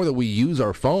that the more that we use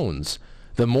our phones,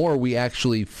 the more we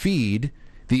actually feed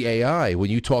the AI.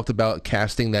 When you talked about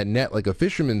casting that net like a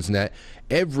fisherman's net,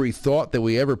 every thought that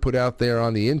we ever put out there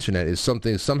on the internet is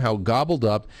something somehow gobbled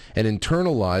up and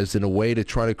internalized in a way to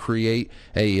try to create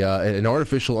an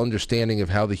artificial understanding of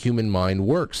how the human mind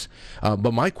works.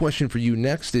 But my question for you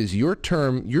next is your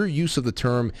use of the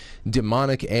term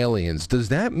demonic aliens. Does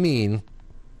that mean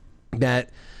that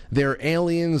they're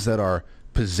aliens that are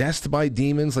possessed by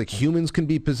demons like humans can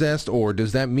be possessed, or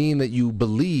does that mean that you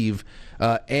believe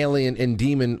alien and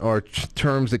demon are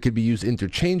terms that could be used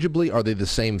interchangeably? Are they the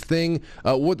same thing?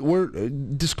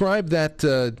 Describe that,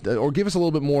 or give us a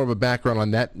little bit more of a background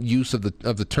on that use of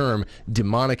the term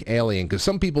demonic alien, because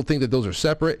some people think that those are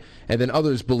separate, and then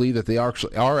others believe that they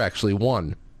are actually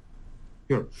one.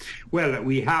 Sure. Well,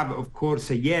 we have, of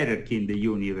course, a hierarchy in the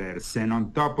universe, and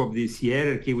on top of this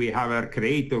hierarchy, we have our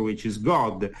creator, which is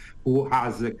God, who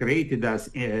has created us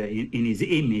in his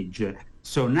image.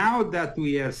 So now that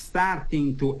we are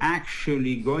starting to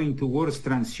actually going towards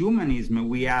transhumanism,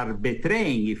 we are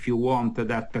betraying, if you want,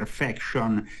 that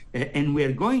perfection, and we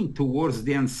are going towards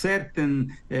the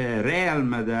uncertain realm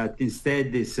that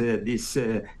instead is this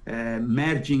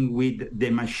merging with the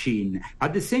machine.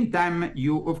 At the same time,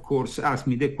 you, of course, asked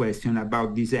me the question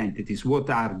about these entities.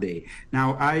 What are they?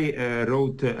 Now, I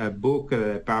wrote a book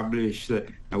published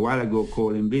a while ago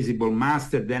called Invisible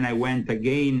Master. Then I went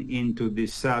again into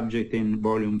this subject in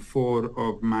volume 4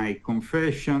 of my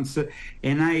Confessions,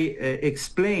 and I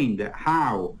explained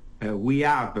how we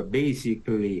have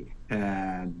basically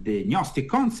the Gnostic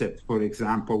concept, for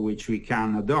example, which we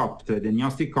can adopt, the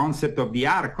Gnostic concept of the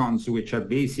archons, which are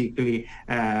basically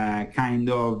kind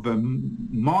of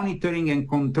monitoring and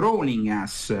controlling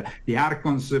us. The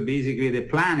archons, basically the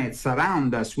planets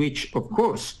around us, which, of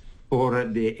course, for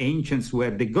the ancients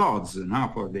were the gods,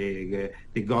 no? For the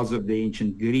gods of the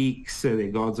ancient Greeks, the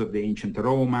gods of the ancient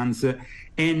Romans,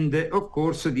 and of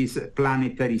course these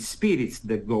planetary spirits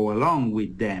that go along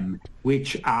with them,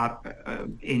 which are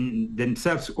in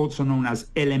themselves also known as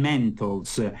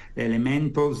elementals,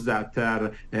 elementals that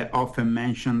are often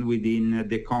mentioned within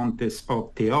the context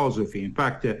of theosophy. In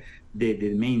fact,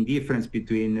 the main difference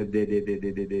between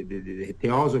the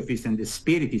theosophists and the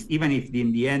spiritists, even if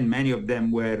in the end many of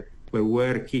them were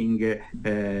working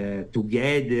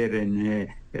together, and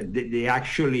the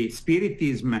actually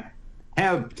Spiritism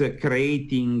helped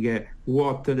creating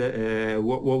what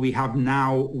we have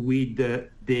now with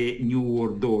the New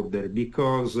World Order,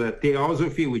 because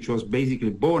Theosophy, which was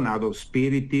basically born out of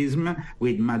Spiritism,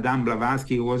 with Madame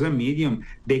Blavatsky, who was a medium,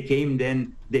 became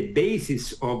then the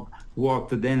basis of what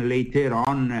then later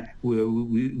on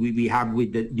we have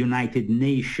with the United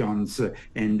Nations.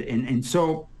 And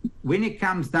so when it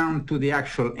comes down to the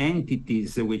actual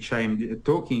entities which I'm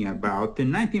talking about,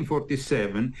 in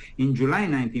 1947, in July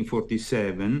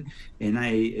 1947, and I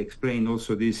explain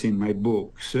also this in my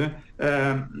books,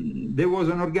 there was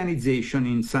an organization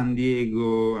in San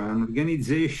Diego, an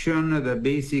organization that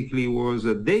basically was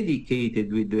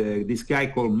dedicated with this guy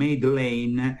called Maid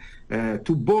Lane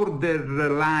to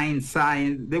borderline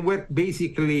science. They were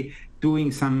basically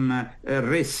doing some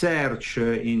research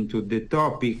into the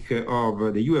topic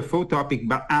of the UFO topic,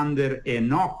 but under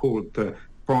an occult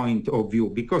point of view,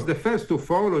 because the first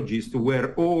ufologists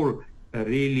were all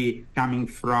really coming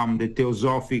from the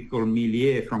theosophical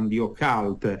milieu, from the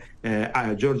occult.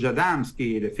 George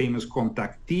Adamski, the famous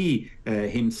contactee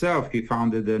himself, he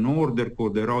founded an order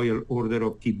called the Royal Order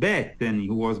of Tibet, and he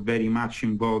was very much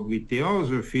involved with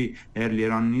theosophy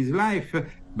earlier on in his life.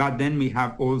 But then we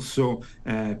have also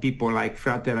people like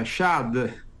Frater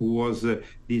Ashad, who was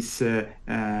this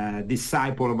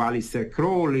disciple of Aleister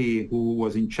Crowley, who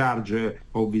was in charge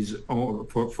of his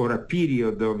for a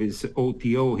period of his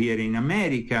OTO here in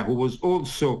America, who was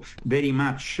also very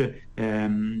much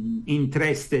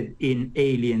interested in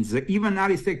aliens. Even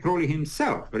Aleister Crowley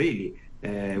himself, really,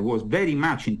 was very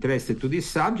much interested to this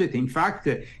subject. In fact,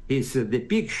 his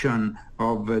depiction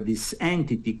of this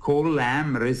entity called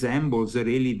Lamb resembles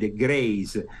really the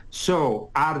Greys. So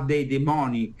are they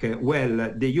demonic?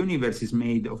 Well, the universe is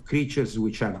made of creatures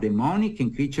which are demonic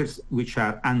and creatures which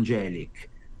are angelic.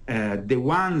 The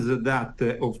ones that,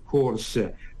 of course,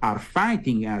 are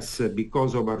fighting us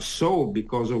because of our soul,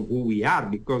 because of who we are,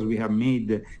 because we are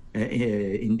made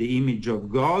in the image of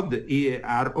God,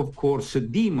 are, of course,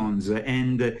 demons,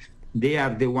 and they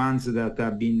are the ones that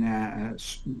have been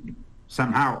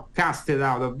somehow casted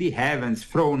out of the heavens,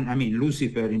 thrown. I mean,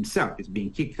 Lucifer himself is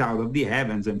being kicked out of the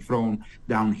heavens and thrown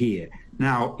down here.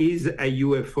 Now, is a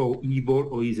UFO evil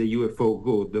or is a UFO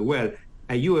good? Well,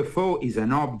 a UFO is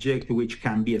an object which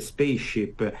can be a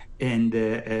spaceship, and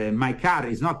my car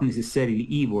is not necessarily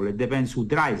evil. It depends who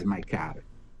drives my car.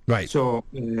 Right. So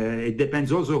it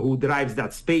depends also who drives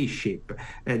that spaceship.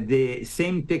 The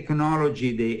same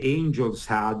technology the angels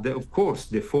had, of course,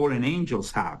 the fallen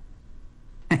angels have.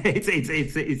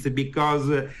 It's because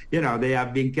they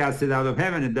have been casted out of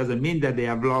heaven. It doesn't mean that they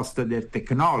have lost their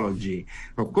technology.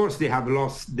 Of course, they have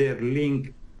lost their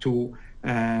link to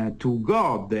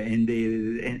God, and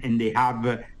they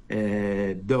have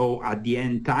though at the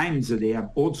end times they have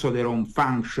also their own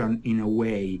function in a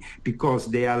way, because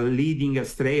they are leading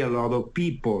astray a lot of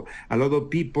people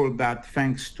that,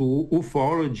 thanks to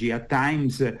ufology, at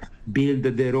times build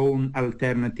their own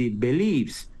alternative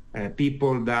beliefs.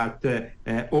 People that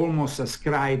almost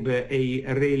ascribe a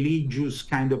religious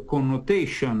kind of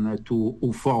connotation to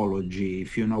ufology,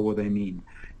 if you know what I mean.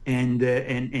 And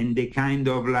they kind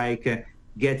of like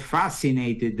get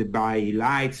fascinated by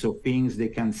lights or things they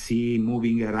can see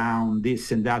moving around,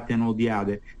 this and that and all the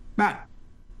other. But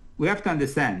we have to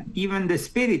understand, even the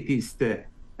spiritists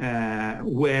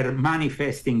were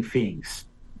manifesting things,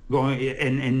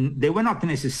 and they were not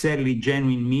necessarily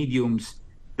genuine mediums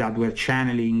that were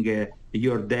channeling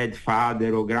your dead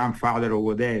father or grandfather or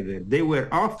whatever. They were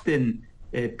often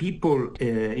people,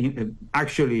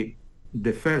 actually,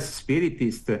 the first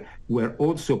spiritists were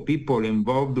also people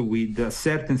involved with a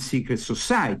certain secret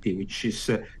society, which is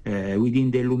within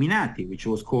the Illuminati, which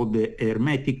was called the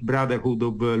Hermetic Brotherhood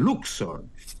of Luxor.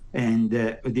 And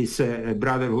this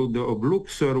Brotherhood of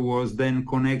Luxor was then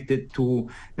connected to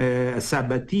a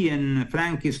Sabbatean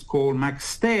Frankist called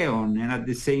Max Theon, and at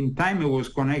the same time it was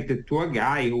connected to a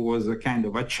guy who was a kind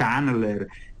of a channeler,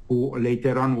 who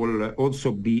later on will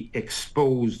also be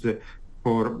exposed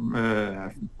for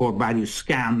various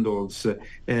scandals.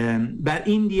 But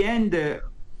in the end,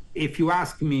 if you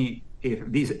ask me if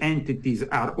these entities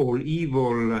are all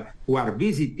evil who are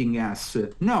visiting us,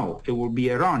 no, it will be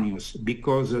erroneous,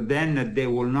 because then there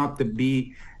will not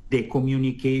be the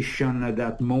communication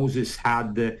that Moses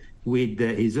had with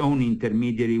his own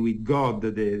intermediary with God,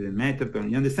 the Metatron,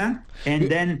 you understand? And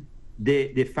then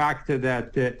the fact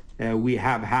that we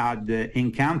have had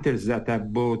encounters that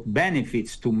have brought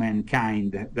benefits to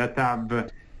mankind, that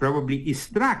have probably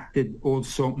extracted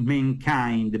also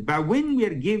mankind. But when we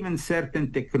are given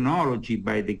certain technology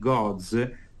by the gods,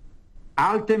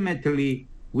 ultimately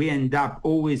we end up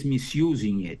always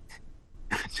misusing it.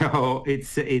 So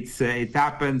it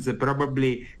happens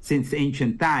probably since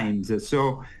ancient times.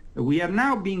 So we are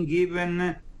now being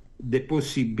given the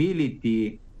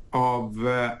possibility of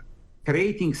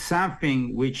creating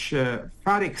something which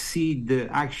far exceed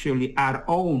actually our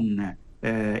own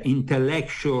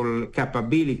intellectual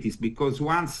capabilities, because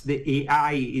once the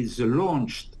AI is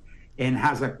launched and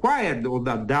has acquired all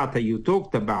that data you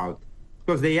talked about,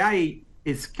 because the AI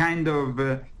is kind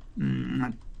of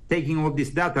taking all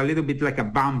this data a little bit like a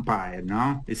vampire,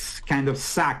 no? It's kind of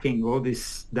sucking all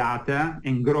this data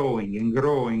and growing and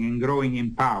growing and growing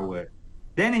in power.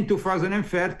 Then in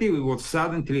 2030, we will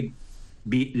suddenly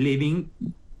be living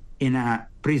in a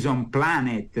prison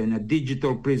planet, in a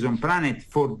digital prison planet,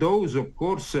 for those, of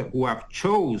course, who have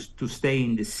chose to stay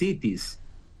in the cities.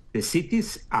 The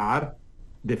cities are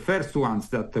the first ones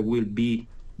that will be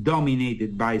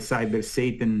dominated by cyber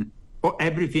Satan, or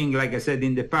everything, like I said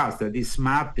in the past, that is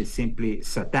smart is simply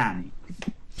satanic.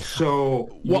 So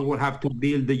you will have to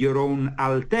build your own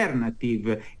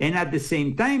alternative. And at the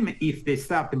same time, if they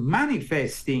start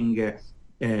manifesting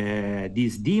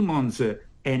these demons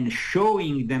and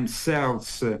showing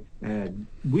themselves,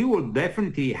 we will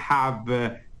definitely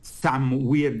have some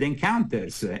weird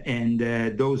encounters. And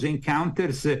those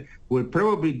encounters will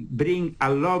probably bring a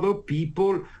lot of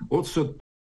people also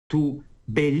to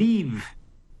believe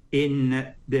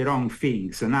in the wrong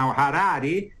things. Now,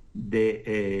 Harari,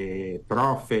 the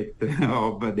prophet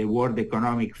of the World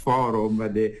Economic Forum,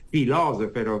 the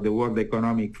philosopher of the World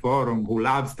Economic Forum who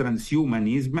loves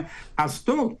transhumanism, has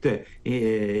talked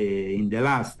in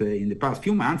the past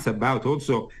few months about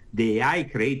also the AI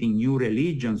creating new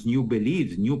religions, new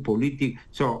beliefs, new politics.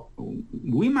 So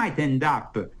we might end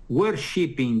up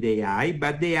worshipping the AI,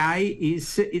 but the AI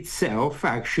is itself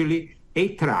actually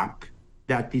a trap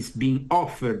that is being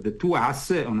offered to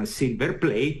us on a silver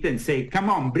plate and say, come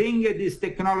on, bring this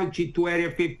technology to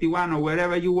Area 51 or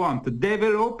wherever you want,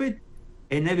 develop it,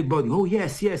 and everybody, oh,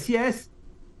 yes, yes, yes.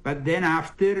 But then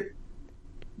after,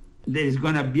 there is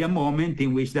going to be a moment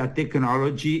in which that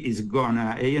technology is going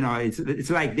to, it's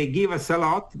like they give us a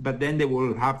lot, but then they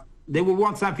will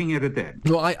want something in return.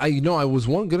 Well, I was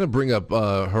going to bring up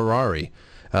Harari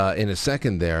in a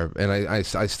second there, and I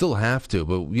still have to.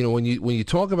 But when you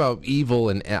talk about evil,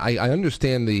 and I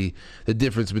understand the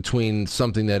difference between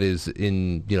something that is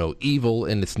in evil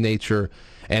in its nature,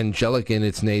 angelic in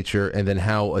its nature, and then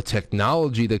how a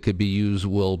technology that could be used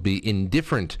will be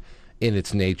indifferent in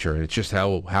its nature, and it's just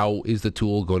how is the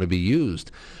tool going to be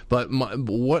used. But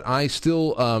what I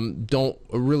still don't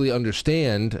really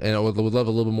understand, and I would love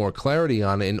a little bit more clarity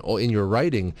on in your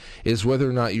writing, is whether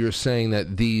or not you're saying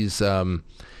that these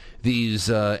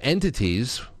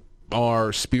entities,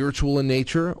 are spiritual in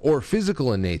nature or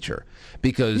physical in nature,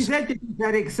 because These entities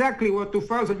are exactly what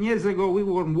 2,000 years ago we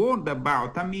were warned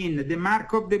about. I mean, the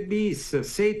mark of the beast,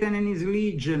 Satan and his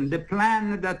legion, the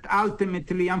plan that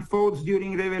ultimately unfolds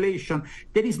during Revelation.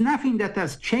 There is nothing that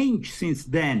has changed since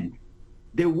then.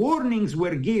 The warnings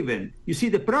were given. You see,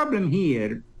 the problem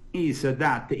here is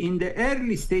that in the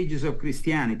early stages of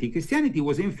Christianity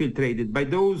was infiltrated by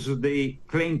those they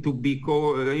claim to be,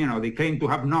 they claim to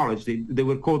have knowledge. They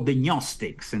were called the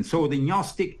Gnostics. And so the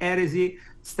Gnostic heresy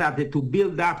started to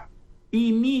build up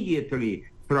immediately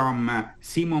from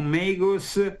Simon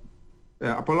Magus,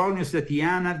 Apollonius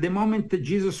Tatiana. The moment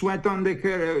Jesus went on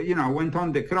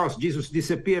the cross, Jesus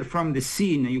disappeared from the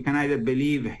scene. You can either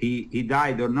believe he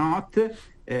died or not.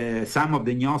 Some of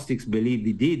the Gnostics believed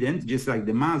he didn't, just like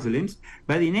the Muslims.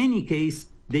 But in any case,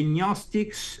 the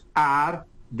Gnostics are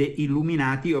the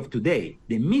Illuminati of today.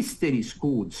 The mystery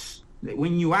schools,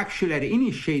 when you actually are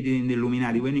initiated in the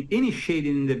Illuminati, when you're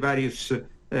initiated in the various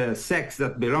sects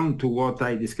that belong to what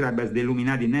I describe as the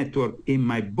Illuminati network in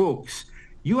my books,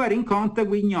 you are in contact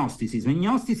with Gnosticism.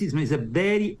 Gnosticism is a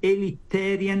very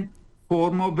elitarian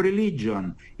form of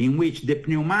religion in which the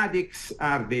pneumatics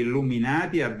are the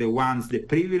Illuminati, are the ones, the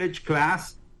privileged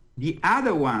class. The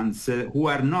other ones who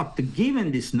are not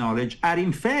given this knowledge are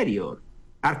inferior,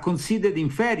 are considered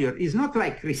inferior. It's not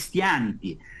like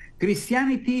Christianity.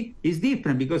 Christianity is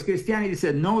different because Christianity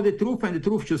said, know the truth and the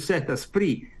truth should set us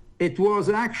free. It was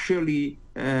actually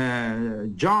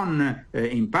John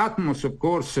in Patmos, of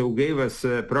course, who gave us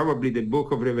probably the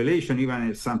book of Revelation, even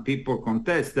if some people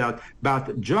contest that.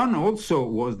 But John also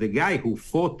was the guy who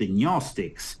fought the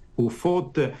Gnostics, who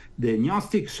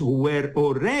were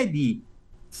already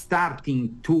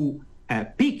starting to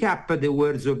pick up the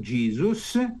words of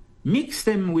Jesus, mix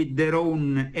them with their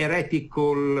own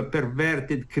heretical,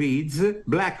 perverted creeds,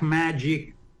 black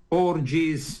magic,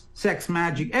 orgies, sex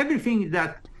magic, everything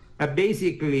that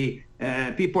basically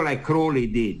people like Crowley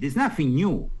did. It's nothing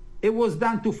new. It was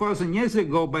done 2,000 years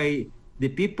ago by the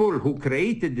people who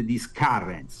created these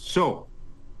currents. So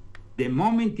the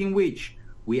moment in which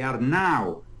we are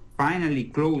now finally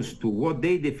close to what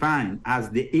they define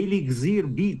as the elixir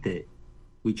vitae,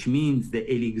 which means the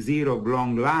elixir of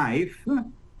long life,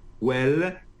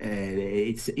 well,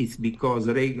 it's because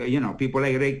people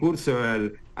like Ray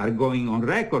Kurzweil are going on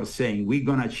record saying we're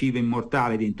going to achieve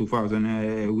immortality in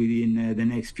within the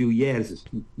next few years,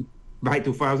 by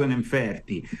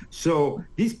 2030. So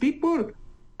these people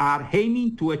are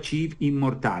aiming to achieve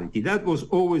immortality. That was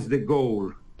always the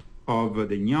goal of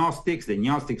the Gnostics. The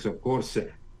Gnostics, of course,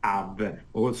 have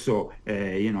also,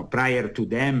 prior to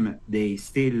them, they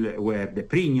still were the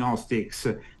pre-Gnostics,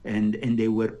 and they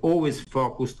were always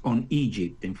focused on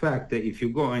Egypt. In fact, if you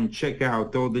go and check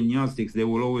out all the Gnostics, they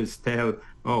will always tell,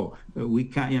 we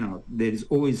can, there's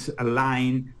always a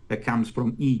line that comes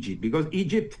from Egypt, because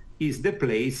Egypt is the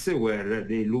place where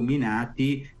the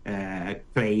Illuminati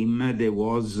claim there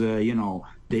was,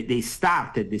 they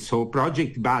started this whole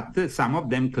project, but some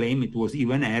of them claim it was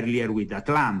even earlier with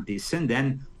Atlantis. And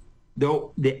then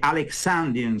though the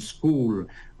Alexandrian school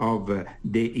of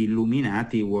the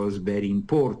Illuminati was very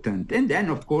important. And then,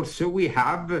 of course, we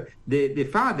have the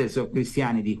fathers of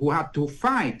Christianity who had to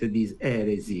fight these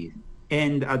heresies.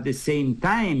 And at the same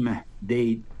time,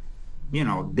 they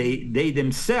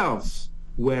themselves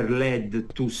were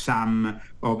led to some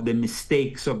of the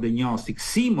mistakes of the Gnostics.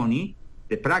 Simony,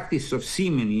 the practice of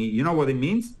simony, you know what it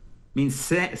means? It means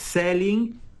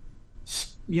selling,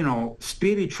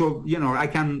 spiritual, I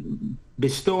can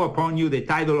bestow upon you the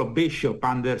title of bishop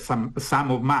under some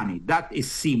sum of money. That is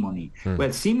simony.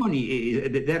 Well, simony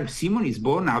is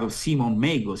born out of Simon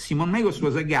Magus. Simon Magus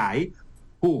was a guy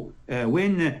who,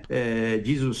 when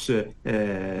Jesus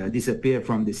disappeared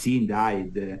from the scene,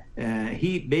 died,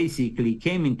 he basically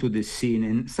came into the scene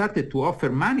and started to offer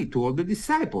money to all the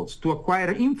disciples to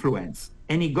acquire influence.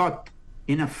 And he got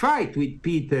in a fight with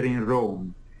Peter in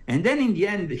Rome. And then in the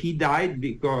end, he died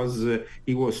because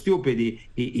he was stupid.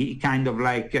 He kind of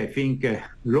like, I think,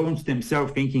 launched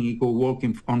himself thinking he could walk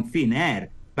on thin air.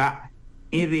 But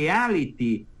in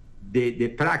reality, the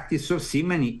practice of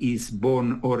simony is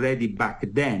born already back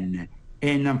then.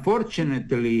 And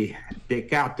unfortunately, the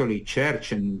Catholic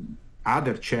Church and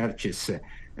other churches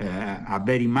are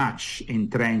very much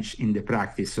entrenched in the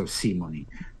practice of simony.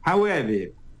 However,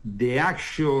 the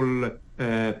actual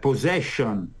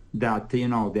possession that,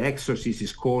 the exorcist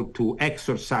is called to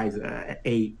exorcise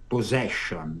a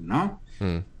possession, no?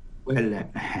 Well,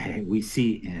 we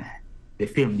see the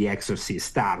film The Exorcist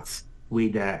starts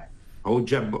with a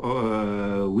Ouija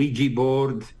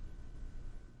board,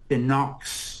 the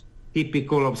knocks,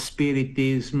 typical of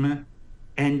spiritism,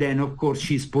 and then of course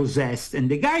she's possessed. And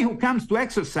the guy who comes to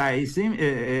exorcise him,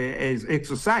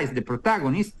 the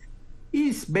protagonist,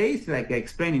 is based, like I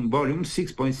explained in volume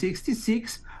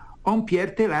 6.66, on Pierre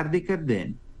Teilhard de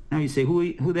Chardin. Now you say,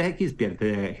 who the heck is Pierre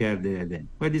Teilhard de Chardin?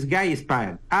 Well, this guy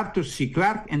inspired Arthur C.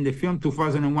 Clarke and the film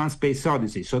 2001 Space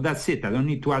Odyssey. So that's it. I don't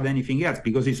need to add anything else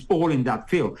because it's all in that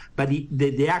film. But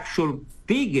the actual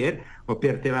figure of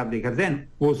Pierre Teilhard de Chardin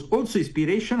was also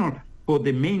inspirational for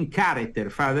the main character,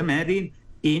 Father Merrin,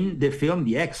 in the film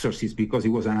The Exorcist, because he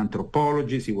was an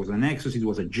anthropologist, he was an exorcist, he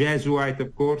was a Jesuit,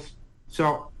 of course.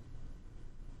 So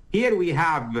here we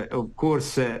have, of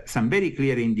course, some very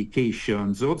clear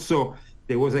indications. Also,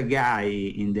 there was a guy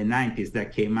in the 90s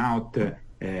that came out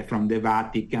from the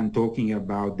Vatican talking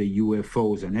about the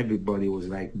UFOs, and everybody was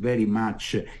like very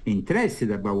much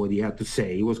interested about what he had to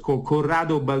say. He was called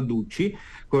Corrado Balducci.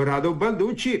 Corrado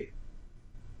Balducci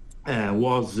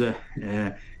was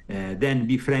then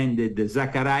befriended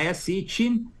Zachariah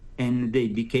Sitchin, and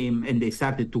they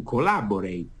started to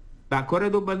collaborate. But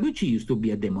Corrado Balducci used to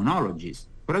be a demonologist.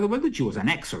 Corrado Balducci was an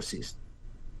exorcist.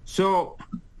 So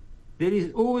there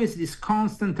is always this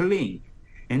constant link.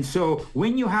 And so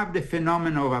when you have the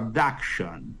phenomenon of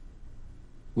abduction,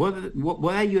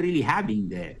 what are you really having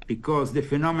there? Because the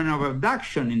phenomenon of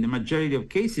abduction in the majority of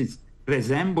cases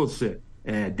resembles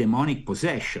demonic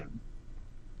possession.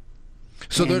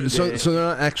 So they're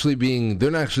not actually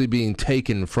being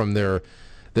taken from their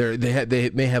they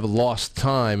may have lost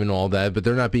time and all that, but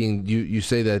they're not being. You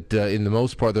say that in the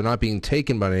most part they're not being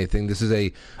taken by anything. This is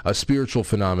a spiritual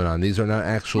phenomenon. These are not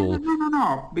actual.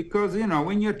 No, because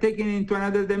when you're taken into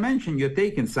another dimension, you're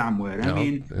taken somewhere. I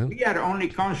mean, we are only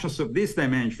conscious of this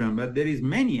dimension, but there is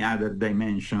many other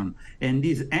dimensions, and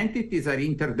these entities are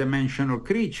interdimensional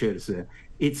creatures.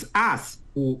 It's us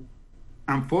who,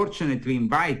 unfortunately,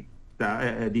 invite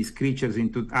these creatures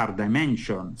into our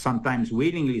dimension, sometimes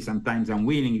willingly, sometimes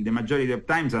unwillingly, the majority of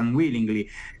times unwillingly.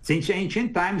 Since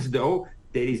ancient times, though,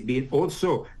 there has been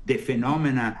also the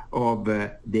phenomena of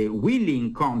the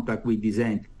willing contact with these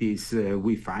entities.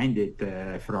 We find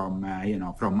it from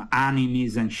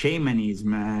animism and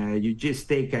shamanism. You just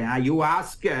take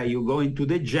ayahuasca, you go into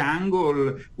the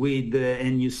jungle with,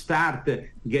 and you start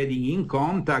getting in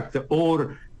contact,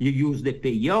 or you use the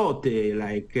peyote,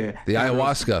 like the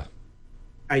ayahuasca.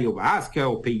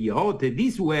 Ayahuasca or peyote.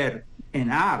 These were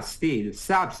and are still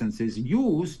substances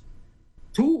used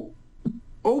to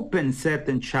open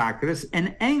certain chakras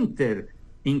and enter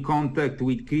in contact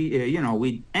with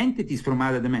with entities from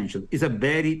other dimensions. It's a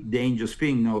very dangerous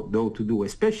thing, though, to do,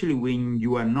 especially when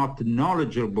you are not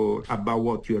knowledgeable about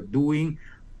what you're doing,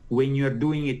 when you're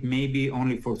doing it maybe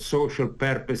only for social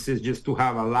purposes, just to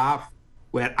have a laugh.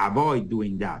 Well, avoid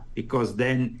doing that, because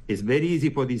then it's very easy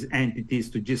for these entities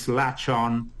to just latch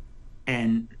on,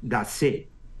 and that's it.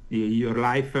 Your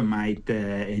life might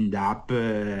end up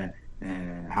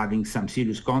having some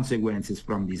serious consequences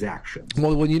from these actions.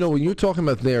 Well, when you're talking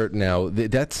about there now,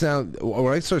 that sound.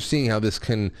 When I start seeing how this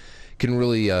can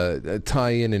really tie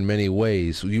in many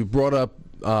ways. You brought up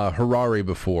Harari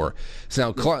before.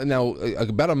 So now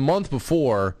about a month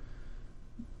before,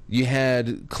 you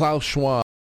had Klaus Schwab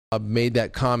made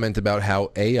that comment about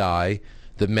how AI,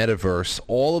 the metaverse,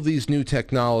 all of these new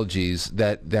technologies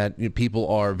that people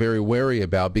are very wary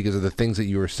about because of the things that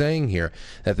you were saying here,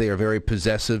 that they are very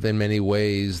possessive in many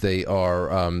ways. They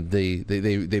are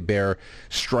they bear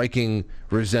striking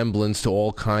resemblance to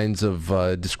all kinds of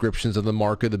descriptions of the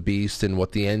mark of the beast and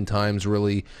what the end times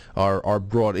really are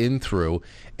brought in through.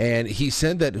 And he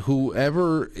said that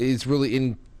whoever is really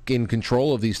in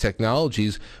control of these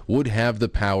technologies would have the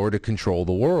power to control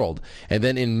the world. And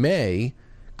then in May,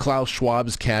 Klaus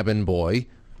Schwab's cabin boy,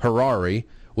 Harari,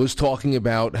 was talking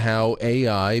about how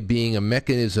AI being a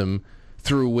mechanism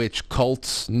through which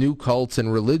new cults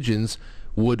and religions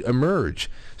would emerge.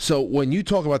 So when you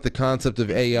talk about the concept of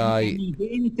AI... He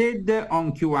hinted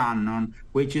on QAnon,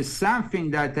 which is something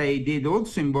that I did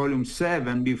also in Volume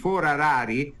 7 before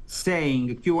Harari,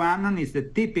 saying QAnon is the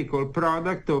typical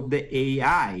product of the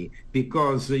AI,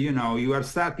 because, you are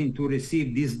starting to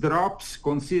receive these drops,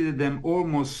 consider them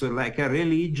almost like a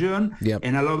religion, yep.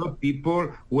 And a lot of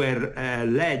people were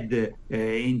led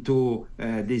into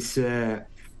this...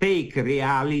 fake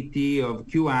reality of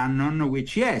QAnon,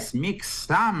 which, yes, mixed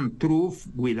some truth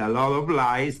with a lot of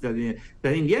lies that in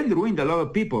the end ruined a lot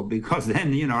of people, because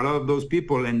then, a lot of those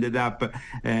people ended up,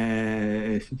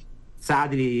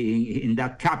 sadly, in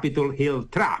that Capitol Hill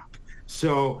trap.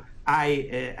 So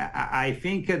I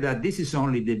think that this is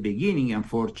only the beginning,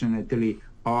 unfortunately,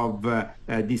 of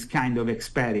this kind of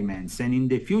experiments. And in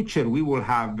the future, we will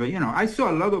have, I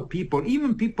saw a lot of people,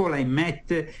 even people I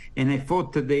met, and I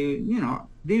thought that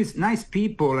these nice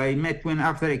people I met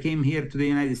after I came here to the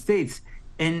United States,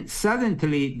 and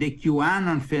suddenly the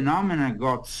QAnon phenomena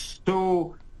got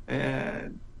so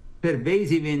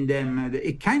pervasive in them.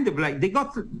 It kind of like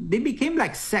they became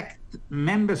like sect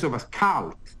members of a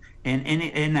cult,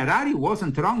 and Harari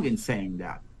wasn't wrong in saying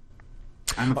that.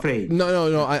 I'm afraid.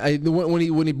 No.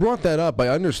 When he brought that up, I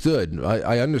understood.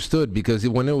 I understood because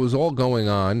when it was all going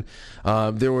on,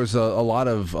 there was a lot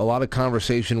of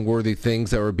conversation-worthy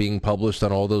things that were being published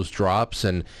on all those drops,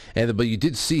 but you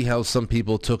did see how some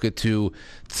people took it to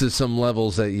some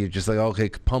levels that you're just like, okay,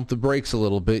 pump the brakes a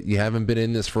little bit. You haven't been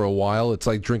in this for a while. It's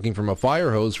like drinking from a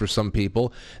fire hose for some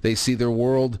people. They see their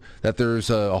world, that there's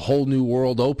a whole new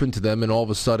world open to them, and all of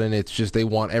a sudden it's just they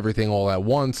want everything all at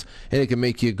once, and it can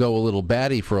make you go a little batty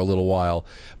for a little while.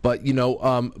 But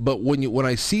but when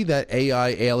I see that AI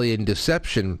alien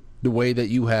deception, the way that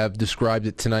you have described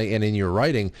it tonight and in your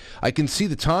writing, I can see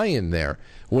the tie-in there,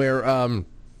 where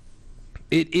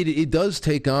it does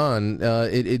take on,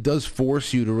 it does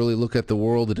force you to really look at the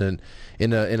world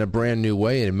in a brand new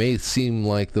way. And it may seem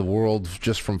like the world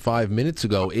just from 5 minutes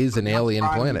ago is an alien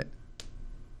planet.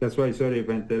 That's why, sorry if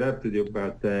I interrupted you,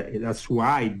 but that's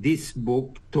why this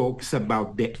book talks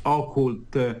about the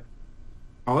occult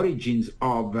origins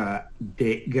of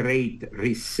the Great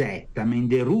Reset. I mean,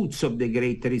 the roots of the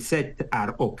Great Reset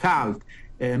are occult.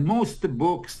 Most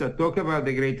books that talk about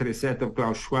the Great Reset of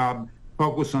Klaus Schwab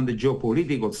focus on the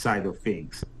geopolitical side of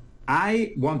things.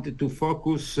 I wanted to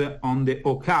focus on the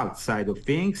occult side of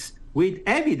things with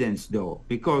evidence, though,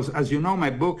 because, as you know,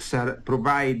 my books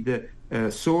provide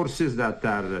sources that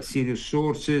are serious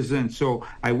sources, and so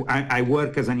I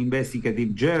work as an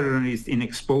investigative journalist in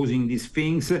exposing these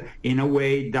things in a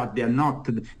way that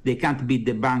they can't be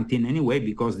debunked in any way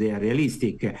because they are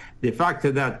realistic. The fact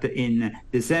that in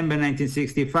December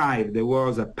 1965 there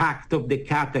was a pact of the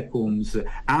catacombs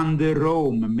under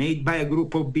Rome made by a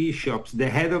group of bishops, the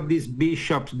head of these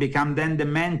bishops became then the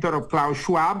mentor of Klaus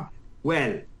Schwab.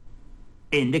 Well,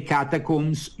 in the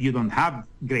catacombs you don't have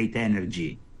great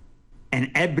energy. And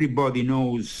everybody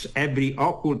knows, every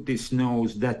occultist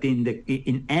knows that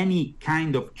in any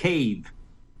kind of cave,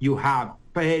 you have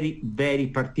very, very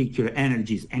particular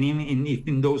energies. And even if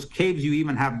in those caves you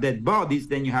even have dead bodies,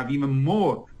 then you have even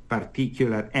more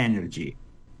particular energy.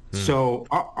 So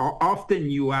often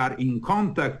you are in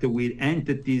contact with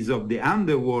entities of the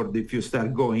underworld if you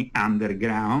start going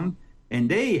underground. And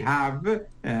they have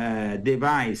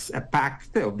devised a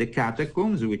pact of the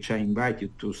catacombs, which I invite you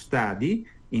to study,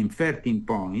 in 13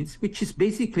 points, which is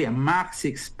basically a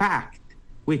Marxist pact,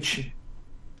 which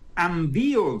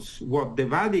unveils what the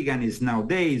Vatican is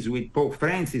nowadays with Pope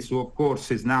Francis, who of course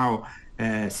is now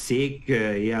sick,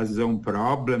 he has his own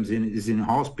problems, is in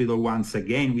hospital once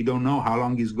again. We don't know how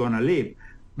long he's going to live.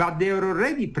 But they are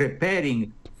already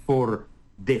preparing for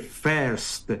the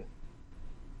first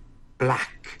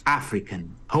Black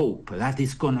African Pope. That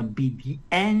is going to be the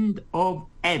end of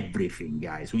everything,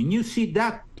 guys. When you see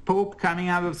that Pope coming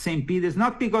out of St. Peter's,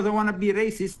 not because I want to be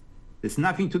racist, there's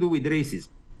nothing to do with racism.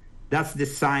 That's the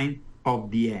sign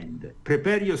of the end.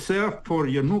 Prepare yourself for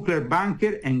your nuclear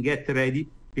bunker and get ready,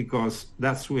 because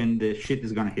that's when the shit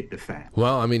is going to hit the fan.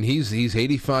 Well, I mean, he's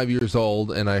 85 years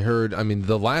old, and I heard, I mean,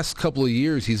 the last couple of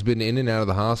years he's been in and out of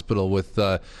the hospital with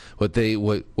what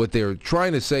they're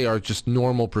trying to say are just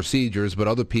normal procedures, but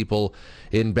other people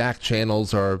in back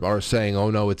channels are saying, oh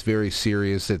no, it's very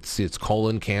serious, it's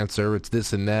colon cancer, it's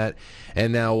this and that,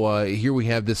 and now here we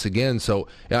have this again. So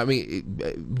I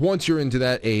mean, once you're into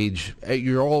that age,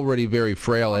 you're already very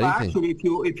frail. Well, actually,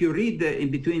 if you read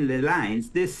in between the lines,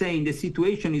 they're saying the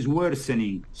situation is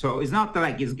worsening, so it's not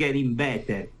like it's getting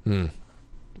better.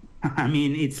 I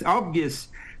mean, it's obvious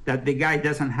that the guy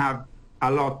doesn't have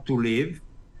a lot to live.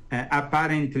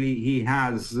 Apparently he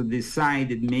has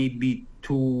decided maybe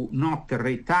to not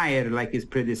retire like his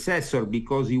predecessor,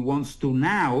 because he wants to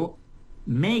now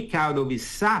make out of his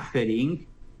suffering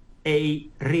a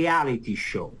reality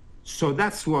show. So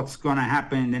that's what's going to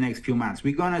happen in the next few months.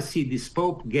 We're going to see this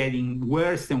Pope getting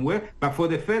worse and worse, but for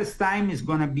the first time it's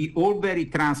going to be all very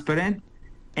transparent,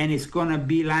 and it's going to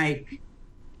be like,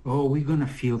 oh, we're going to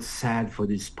feel sad for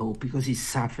this Pope because he's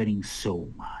suffering so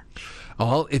much.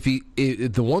 Well, if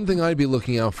the one thing I'd be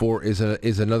looking out for is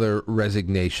another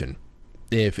resignation.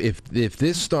 If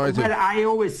this starts... Well, I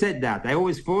always said that. I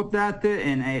always thought that,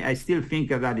 and I still think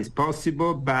that is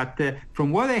possible. But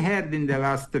from what I heard in the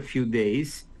last few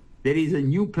days, there is a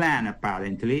new plan,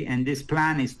 apparently, and this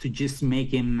plan is to just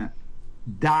make him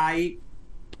die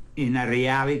in a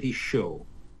reality show.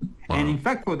 Wow. And in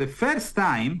fact, for the first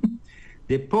time,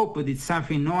 the Pope did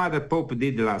something no other Pope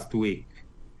did last week.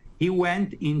 He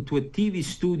went into a TV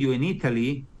studio in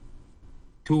Italy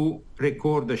to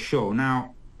record the show.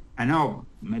 Now, I know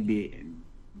maybe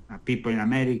people in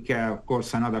America, of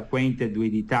course, are not acquainted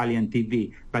with Italian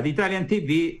TV, but Italian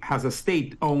TV has a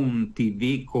state-owned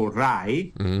TV called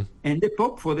Rai, and the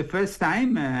Pope, for the first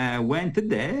time, went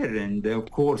there, and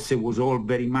of course, it was all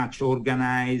very much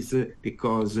organized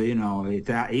because,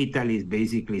 Italy is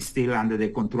basically still under the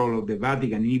control of the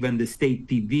Vatican. Even the state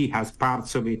TV has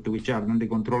parts of it which are under the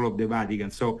control of the Vatican.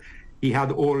 So he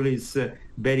had all his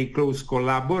very close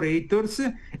collaborators,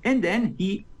 and then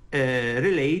he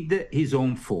relayed his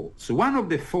own thoughts. One of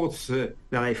the thoughts that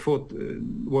I thought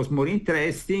was more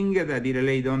interesting that he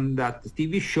relayed on that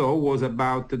TV show was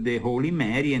about the Holy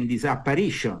Mary and these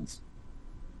apparitions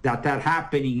that are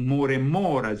happening more and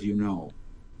more, as you know.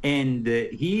 And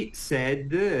he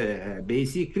said,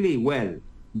 basically, well,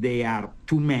 they are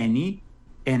too many.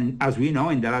 And as we know,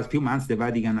 in the last few months, the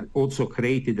Vatican also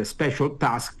created a special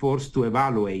task force to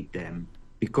evaluate them,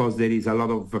 because there is a lot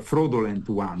of fraudulent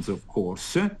ones, of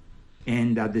course,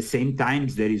 and at the same time,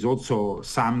 there is also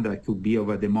some that could be of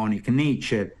a demonic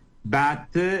nature.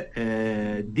 But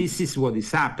this is what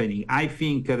is happening. I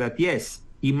think that, yes,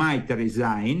 he might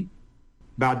resign,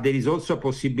 but there is also a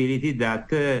possibility that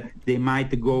they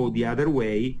might go the other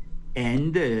way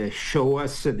and show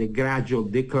us the gradual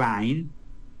decline,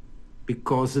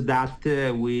 because that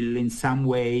will in some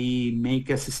way make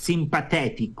us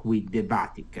sympathetic with the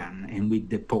Vatican and with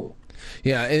the Pope.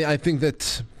 Yeah, and I think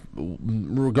that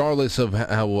regardless of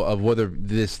whether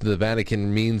the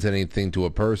Vatican means anything to a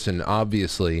person,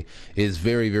 obviously is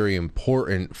very, very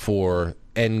important for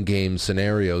endgame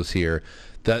scenarios here.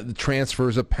 The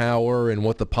transfers of power and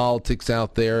what the politics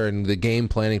out there and the game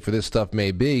planning for this stuff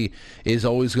may be is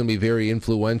always going to be very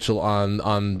influential on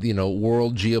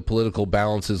world geopolitical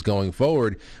balances going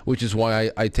forward, which is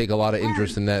why I take a lot of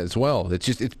interest in that as well.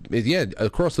 It's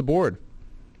across the board.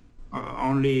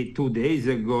 Only 2 days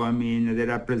ago, the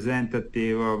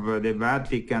representative of the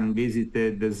Vatican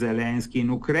visited Zelensky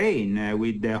in Ukraine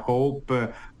with the hope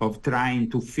of trying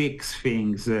to fix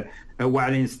things.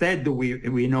 While instead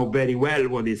we know very well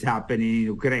what is happening in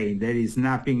Ukraine. There is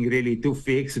nothing really to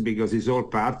fix because it's all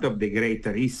part of the Great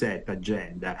Reset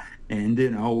agenda. And,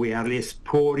 we are just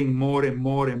pouring more and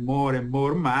more and more and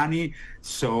more money.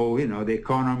 So, the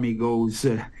economy goes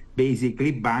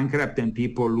basically bankrupt and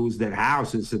people lose their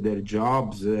houses, their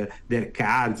jobs, their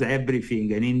cars,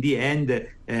 everything. And in the end,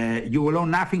 you will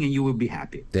own nothing and you will be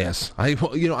happy. Yes. I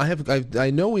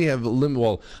know we have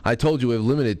I told you we have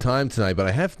limited time tonight, but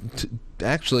I have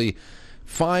actually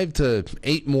 5 to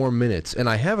 8 more minutes, and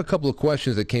I have a couple of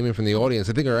questions that came in from the audience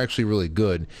I think are actually really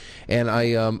good, and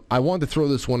I wanted to throw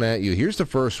this one at you. Here's the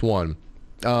first one.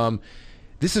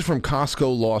 This is from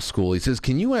Costco Law School. He says,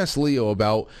 can you ask Leo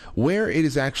about where it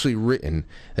is actually written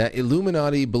that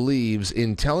Illuminati believes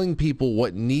in telling people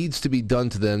what needs to be done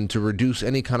to them to reduce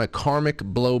any kind of karmic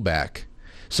blowback?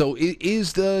 So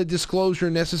is the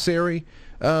disclosure necessary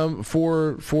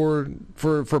for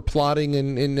plotting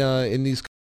in these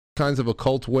kinds of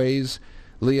occult ways,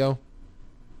 Leo?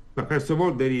 But first of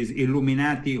all, there is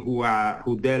Illuminati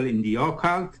who deal in the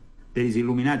occult. There is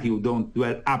Illuminati who don't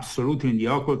dwell absolutely in the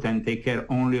occult and take care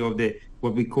only of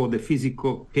what we call the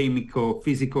physical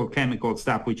chemical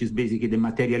stuff, which is basically the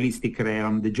materialistic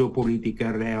realm, the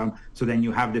geopolitical realm. So then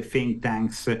you have the think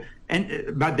tanks,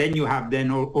 but then you have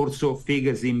also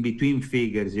figures in between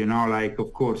figures, like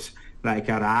of course like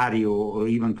Harari or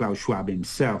even Klaus Schwab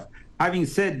himself. Having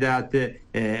said that,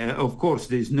 of course,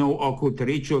 there's no occult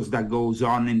rituals that goes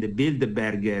on in the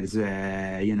Bilderbergers,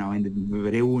 in the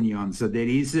reunions. So there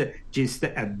is just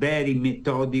a very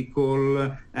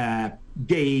methodical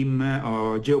game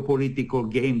or geopolitical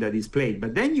game that is played.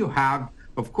 But then you have,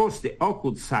 of course, the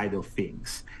occult side of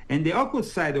things. And the occult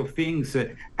side of things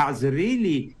has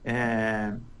really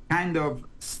kind of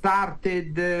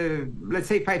started, let's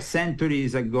say 5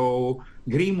 centuries ago.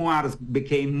 Grimoires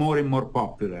became more and more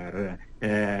popular.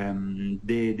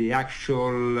 The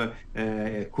actual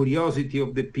curiosity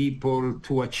of the people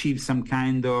to achieve some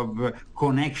kind of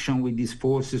connection with these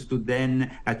forces to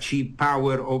then achieve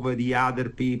power over the other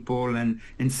people and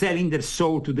selling their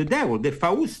soul to the devil. The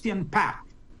Faustian Pact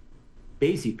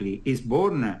basically is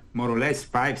born more or less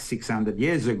 500-600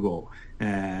 years ago.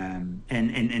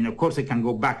 And of course it can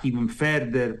go back even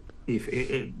further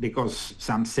because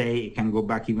some say it can go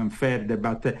back even further,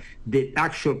 but the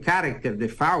actual character, the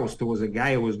Faust, was a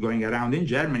guy who was going around in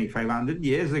Germany 500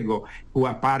 years ago who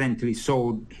apparently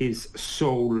sold his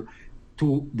soul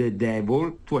to the devil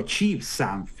to achieve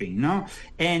something, no?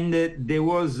 And there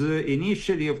was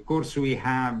initially, of course, we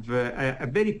have a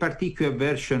very particular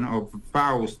version of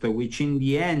Faust, which in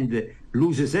the end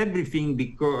loses everything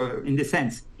because, in the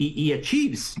sense, he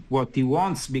achieves what he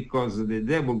wants because the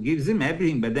devil gives him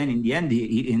everything, but then in the end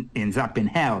he ends up in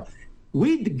hell.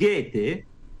 With Goethe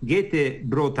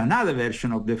brought another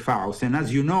version of the Faust, and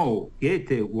as you know,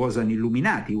 Goethe was an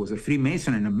Illuminati, he was a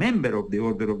Freemason and a member of the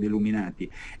Order of the Illuminati.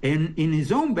 And in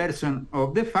his own version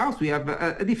of the Faust, we have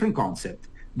a different concept,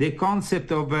 the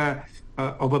concept of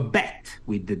a bet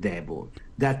with the devil,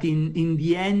 that in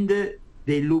the end,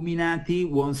 the Illuminati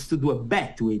wants to do a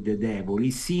bet with the devil.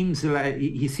 He seems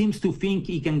to think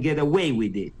he can get away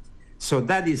with it. So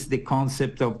that is the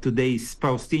concept of today's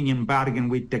Faustinian bargain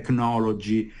with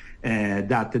technology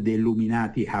that the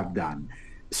Illuminati have done.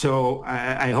 So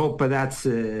I hope that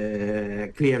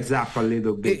clears up a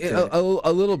little bit.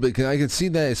 A little bit. I can see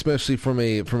that, especially from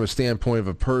a standpoint of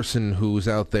a person who's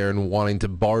out there and wanting to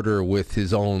barter with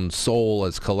his own soul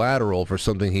as collateral for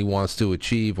something he wants to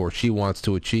achieve or she wants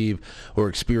to achieve or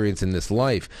experience in this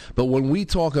life. But when we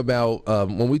talk about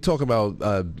karmic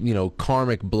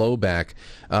blowback,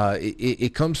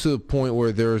 it comes to the point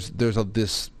where there's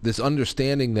this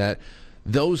understanding that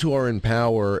those who are in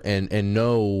power and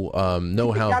know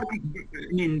how. I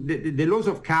mean, the laws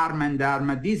of karma and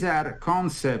dharma, these are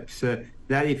concepts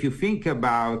that, if you think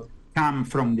about, come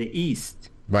from the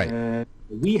East. Right.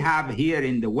 We have here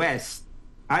in the West,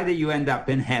 either you end up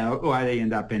in hell or either you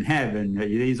end up in heaven. There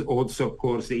is also, of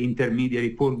course, the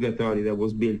intermediary purgatory that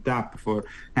was built up for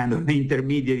kind of the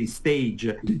intermediary stage.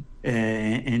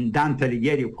 And Dante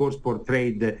Alighieri, of course,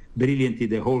 portrayed brilliantly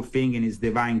the whole thing in his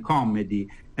Divine Comedy.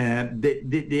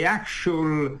 The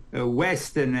actual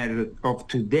Westerner of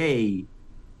today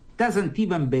doesn't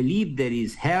even believe there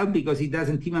is hell because he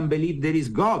doesn't even believe there is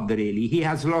God, really. He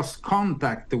has lost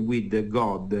contact with the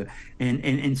God.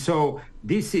 And so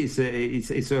this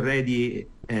is already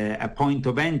a point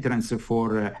of entrance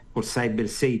for Cyber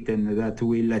Satan that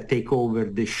will take over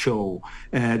the show.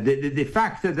 The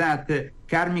fact that,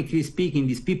 karmically speaking,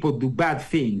 these people do bad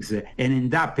things and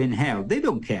end up in hell, they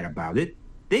don't care about it.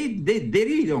 They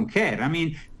really don't care. I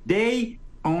mean, they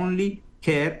only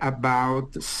care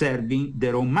about serving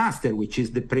their own master, which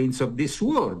is the prince of this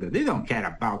world. They don't care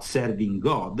about serving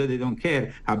God. They don't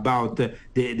care about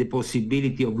the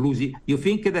possibility of losing. You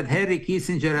think that Henry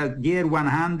Kissinger at year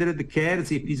 100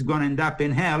 cares if he's going to end up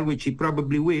in hell, which he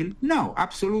probably will? No,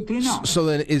 absolutely not. So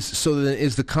then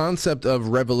is the concept of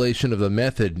revelation of the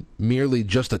method merely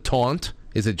just a taunt?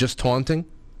 Is it just taunting?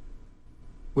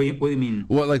 What do you mean?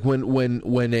 Well, like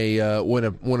when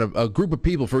a group of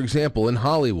people, for example, in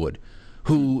Hollywood,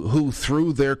 who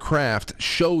through their craft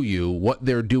show you what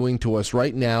they're doing to us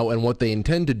right now and what they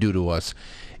intend to do to us,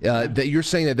 that you're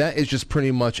saying that is just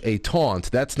pretty much a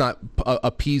taunt. That's not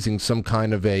appeasing some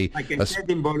kind of a. Like I said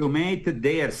in Volume 8,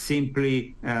 they are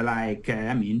simply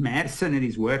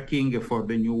mercenaries working for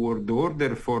the New World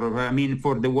Order, for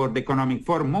the World Economic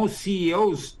Forum. Most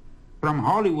CEOs from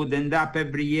Hollywood end up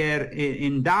every year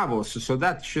in Davos, so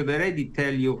that should already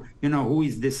tell you, who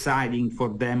is deciding for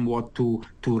them what to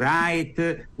write,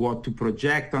 what to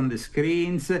project on the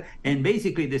screens, and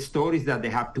basically the stories that they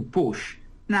have to push.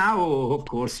 Now, of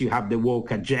course, you have the woke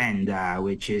agenda,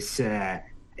 which is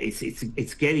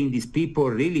it's getting these people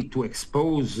really to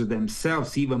expose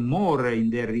themselves even more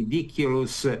in their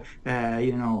ridiculous,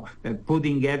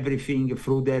 putting everything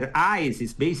through their eyes.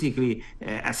 It's basically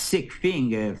a sick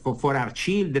thing for our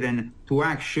children to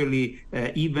actually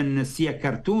even see a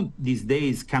cartoon these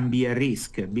days can be a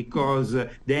risk, because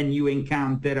then you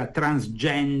encounter a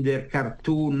transgender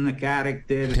cartoon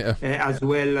character as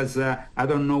well as I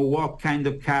don't know what kind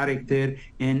of character,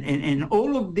 and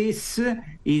all of this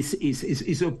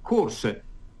is of course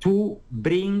to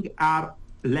bring our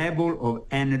level of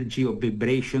energy, of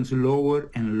vibrations lower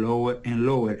and lower and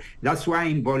lower. That's why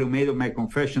in Volume 8 of my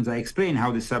Confessions I explain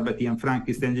how the Sabbatean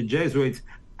Frankists and the Jesuits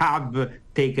have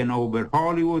taken over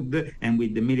Hollywood, and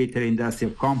with the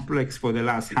military-industrial complex for the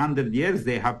last 100 years,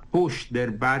 they have pushed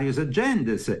their various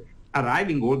agendas,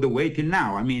 arriving all the way till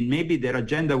now. I mean, maybe their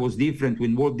agenda was different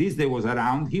when Walt Disney was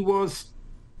around. He was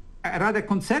a rather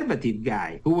conservative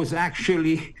guy who was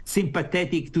actually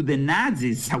sympathetic to the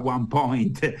Nazis at one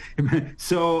point.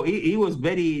 So he was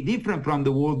very different from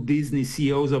the Walt Disney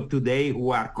CEOs of today,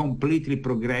 who are completely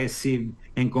progressive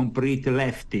and complete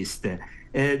leftist.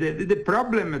 The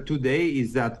problem today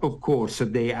is that, of course,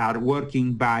 they are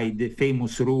working by the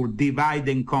famous rule, divide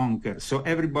and conquer. So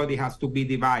everybody has to be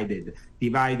divided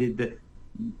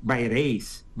by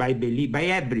race, by belief, by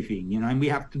everything, and we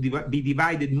have to be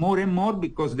divided more and more,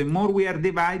 because the more we are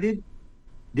divided,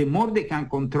 the more they can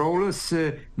control us,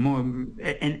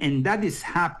 and that is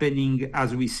happening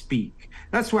as we speak.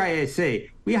 That's why I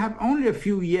say we have only a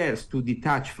few years to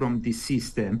detach from this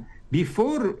system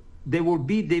before there will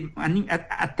be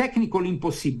a technical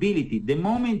impossibility. The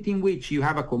moment in which you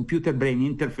have a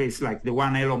computer-brain interface like the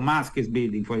one Elon Musk is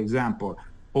building, for example,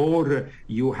 or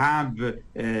you have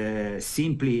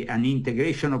simply an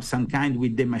integration of some kind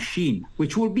with the machine,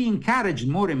 which will be encouraged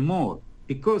more and more,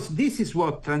 because this is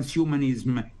what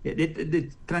transhumanism, the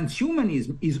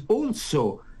transhumanism is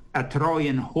also a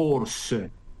Trojan horse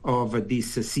of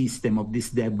this system, of this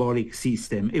diabolic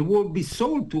system. It will be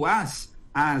sold to us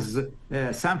as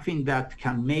something that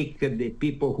can make the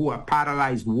people who are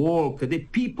paralyzed walk, the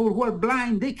people who are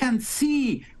blind, they can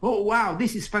see. Oh, wow,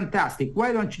 this is fantastic.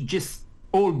 Why don't you just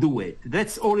all do it?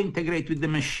 Let's all integrate with the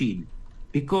machine,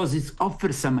 because it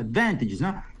offers some advantages,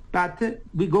 no? But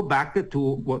we go back to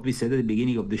what we said at the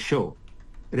beginning of the show.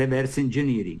 Reverse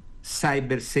engineering,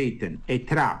 cyber Satan, a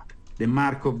trap, the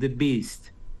mark of the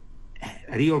beast.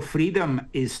 Real freedom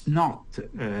is not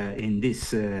in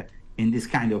this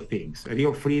kind of things.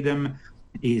 Real freedom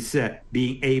is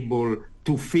being able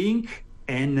to think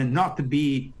and not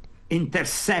be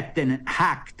intercepted and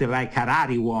hacked like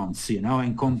Harari wants,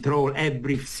 and control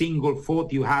every single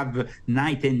thought you have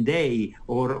night and day,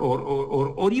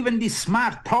 or even these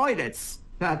smart toilets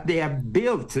that they have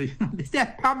built.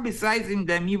 They're publicizing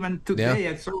them even today. Yeah.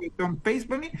 I saw it on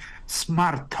Facebook.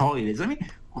 Smart toilets. I mean,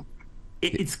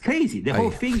 it's crazy. The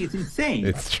whole thing is insane.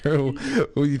 It's true.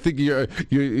 Well, you think you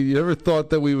never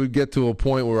thought that we would get to a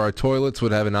point where our toilets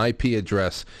would have an IP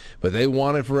address, but they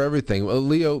want it for everything. Well,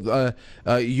 Leo,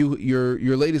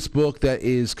 your latest book, that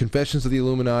is Confessions of the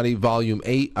Illuminati, Volume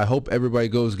 8. I hope everybody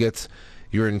gets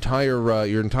your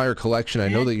entire collection. I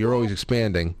know that you're always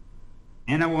expanding.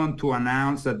 And I want to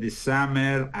announce that this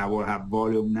summer I will have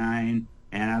Volume 9.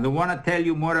 And I don't want to tell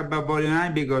you more about Volume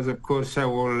 9 because, of course, I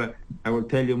will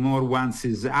tell you more once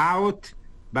it's out.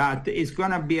 But it's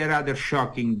going to be a rather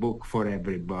shocking book for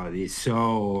everybody.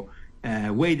 So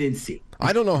wait and see.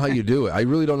 I don't know how you do it. I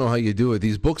really don't know how you do it.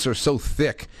 These books are so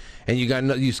thick, and you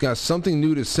got something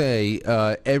new to say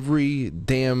every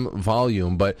damn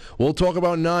volume. But we'll talk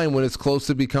about 9 when it's close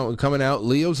to coming out.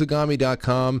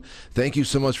 LeoZagami.com. Thank you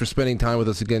so much for spending time with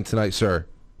us again tonight, sir.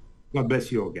 God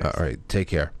bless you all, guys. All right. Take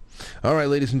care. All right,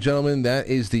 ladies and gentlemen, that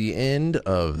is the end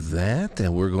of that,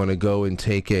 and we're going to go and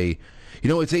take it's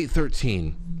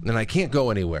 8:13, and I can't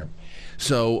go anywhere.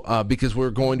 So, because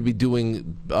we're going to be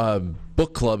doing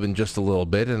book club in just a little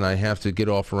bit, and I have to get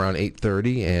off around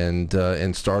 8:30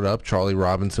 and start up. Charlie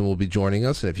Robinson will be joining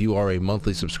us, and if you are a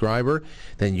monthly subscriber,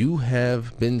 then you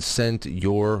have been sent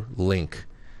your link.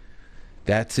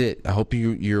 That's it. I hope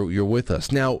you're with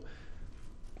us. Now,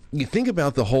 you think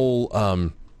about the whole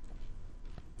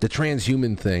the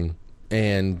transhuman thing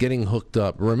and getting hooked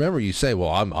up. Remember, you say, well,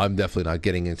 I'm definitely not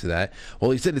getting into that. Well,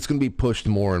 he said it's going to be pushed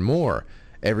more and more.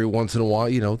 Every once in a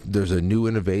while, there's a new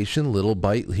innovation, little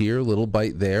bite here, little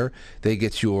bite there. They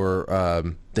get your,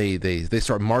 they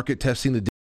start market testing the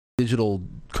digital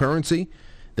currency.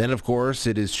 Then, of course,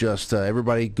 it is just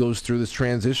everybody goes through this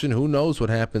transition. Who knows what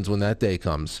happens when that day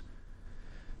comes?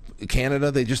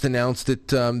 Canada, they just announced it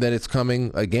that it's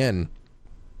coming again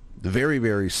very,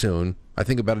 very soon. I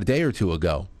think about a day or two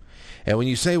ago. And when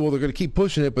you say, well, they're going to keep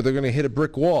pushing it, but they're going to hit a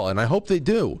brick wall, and I hope they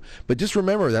do. But just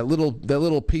remember that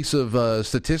little piece of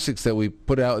statistics that we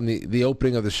put out in the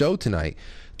opening of the show tonight.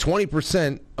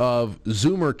 20% of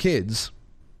Zoomer kids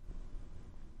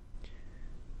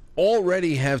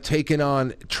already have taken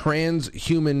on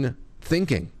transhuman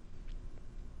thinking,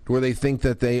 where they think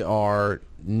that they are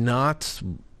not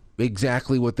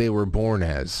exactly what they were born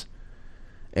as,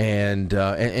 and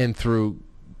through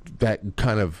that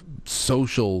kind of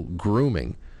social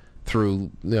grooming,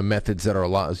 through the methods that are a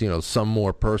lot, some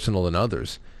more personal than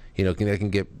others.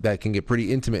 That can get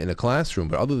pretty intimate in a classroom.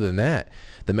 But other than that,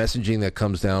 the messaging that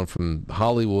comes down from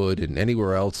Hollywood and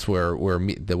anywhere else where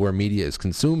media is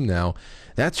consumed now,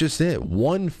 that's just it.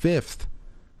 One fifth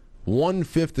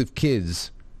of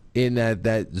kids in that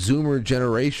Zoomer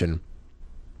generation.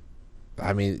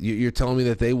 I mean, you're telling me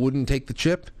that they wouldn't take the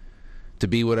chip to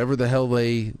be whatever the hell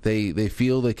they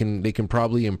feel they can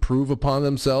probably improve upon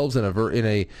themselves in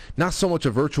a not so much a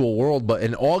virtual world, but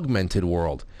an augmented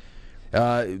world. The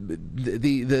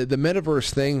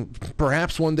metaverse thing,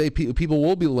 perhaps one day people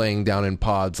will be laying down in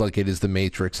pods like it is the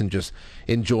Matrix and just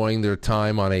enjoying their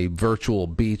time on a virtual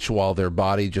beach while their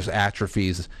body just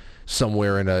atrophies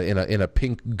somewhere in a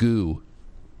pink goo.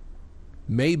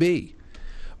 Maybe.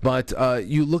 But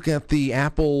you look at the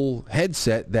Apple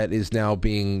headset that is now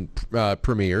being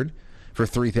premiered for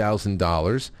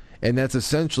 $3,000, And that's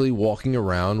essentially walking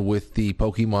around with the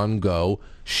Pokemon Go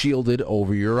shielded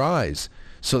over your eyes.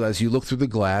 So that as you look through the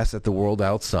glass at the world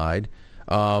outside,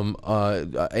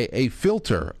 a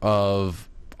filter of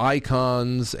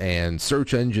icons and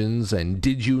search engines and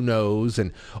did you knows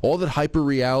and all the hyper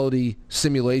reality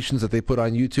simulations that they put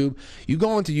on YouTube. You go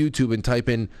onto YouTube and type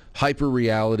in hyper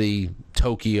reality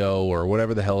Tokyo or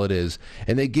whatever the hell it is,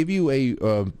 and they give you a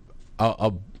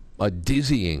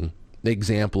dizzying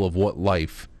example of what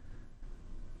life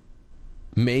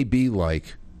may be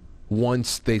like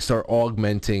once they start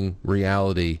augmenting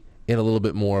reality in a little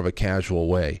bit more of a casual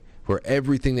way, where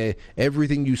everything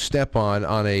you step on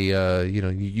a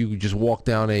you just walk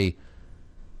down a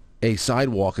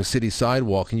sidewalk, a city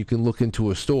sidewalk, and you can look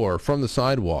into a store from the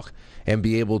sidewalk and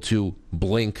be able to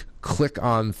blink, click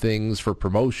on things for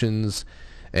promotions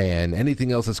and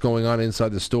anything else that's going on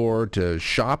inside the store, to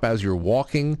shop as you're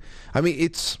walking. I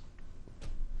mean,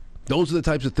 those are the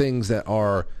types of things that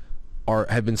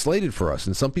have been slated for us,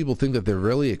 and some people think that they're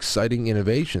really exciting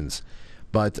innovations,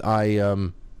 but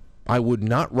I would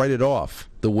not write it off,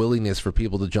 the willingness for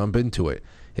people to jump into it,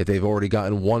 if they've already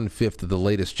gotten 1/5 of the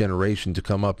latest generation to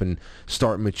come up and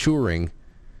start maturing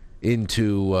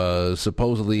into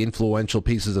supposedly influential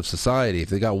pieces of society. If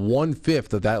they got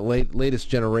 1/5 of that latest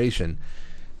generation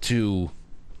to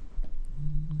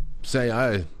say,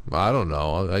 I don't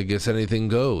know, I guess anything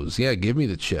goes. Yeah, give me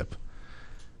the chip.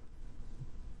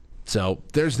 So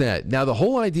there's that. Now the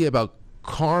whole idea about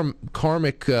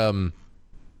karmic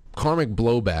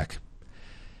blowback,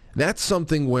 that's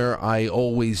something where I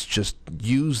always just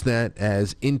use that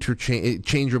as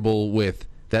interchangeable with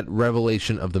that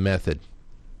revelation of the method,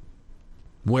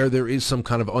 where there is some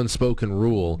kind of unspoken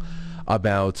rule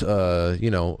about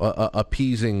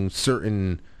appeasing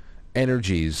certain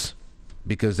energies,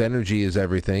 because energy is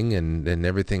everything, and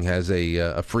everything has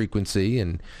a frequency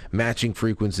and matching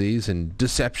frequencies, and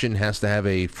deception has to have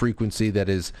a frequency that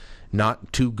is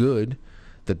not too good,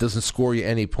 that doesn't score you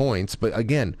any points. But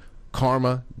again,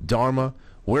 karma, dharma,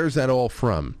 where's that all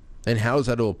from? And how does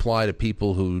that apply to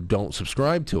people who don't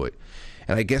subscribe to it?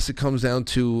 And I guess it comes down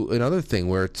to another thing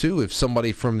where, too, if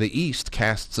somebody from the East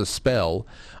casts a spell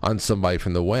on somebody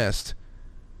from the West,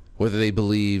 whether they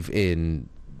believe in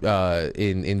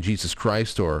Jesus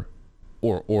Christ or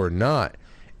not,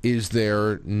 is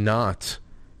there not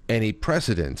any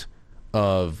precedent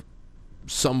of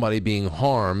somebody being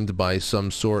harmed by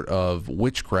some sort of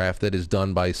witchcraft that is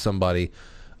done by somebody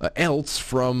else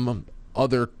from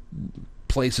other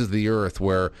places of the earth,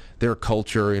 where their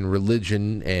culture and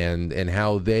religion and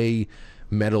how they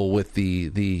meddle with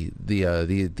the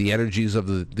energies of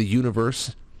the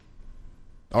universe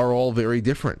are all very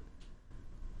different.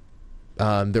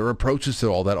 Their approaches to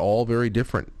all that all very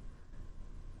different.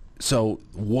 So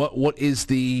what is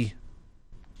the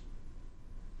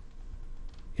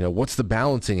what's the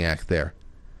balancing act there?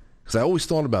 Because I always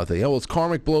thought about that. Yeah, well, it's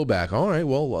karmic blowback. All right,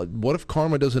 well, what if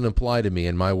karma doesn't apply to me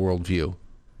in my worldview?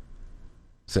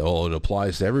 So, oh, it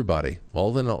applies to everybody.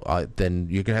 Well, then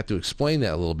you're going to have to explain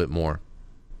that a little bit more.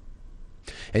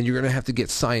 And you're going to have to get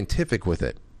scientific with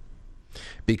it.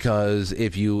 Because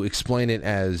if you explain it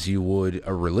as you would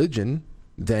a religion,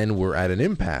 then we're at an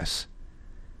impasse.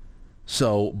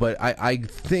 So, but I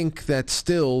think that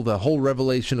still the whole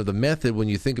revelation of the method, when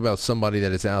you think about somebody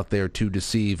that is out there to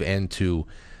deceive and to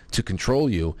control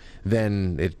you,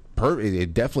 then it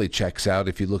definitely checks out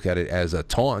if you look at it as a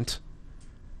taunt.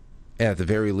 At the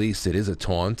very least, it is a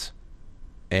taunt.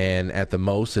 And at the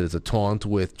most, it is a taunt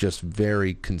with just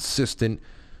very consistent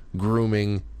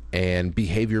grooming and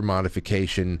behavior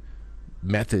modification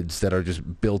methods that are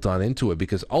just built on into it,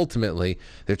 because ultimately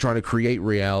they're trying to create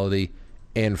reality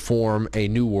and form a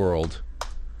new world.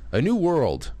 A new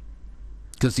world.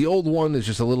 Because the old one is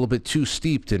just a little bit too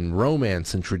steeped in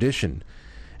romance and tradition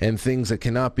and things that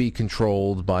cannot be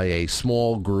controlled by a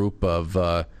small group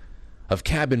of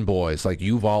cabin boys like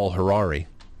Yuval Harari.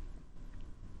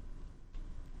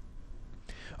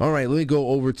 All right, let me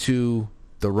go over to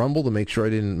the Rumble to make sure I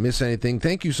didn't miss anything.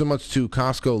 Thank you so much to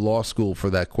Costco Law School for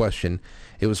that question.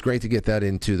 It was great to get that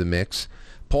into the mix.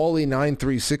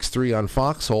 Paulie9363 on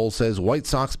Foxhole says, White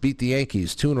Sox beat the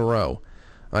Yankees 2 in a row.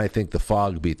 I think the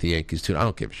Fog beat the Yankees 2. I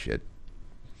don't give a shit.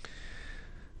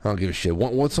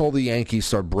 Once all the Yankees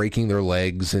start breaking their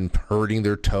legs and hurting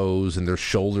their toes and their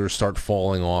shoulders start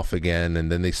falling off again,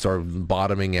 and then they start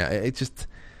bottoming out, it just,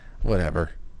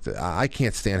 whatever. I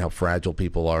can't stand how fragile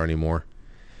people are anymore.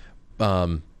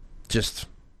 Just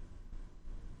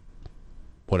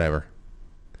whatever.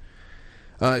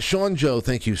 Sean Joe,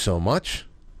 thank you so much.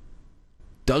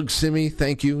 Doug Simi,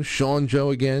 thank you. Sean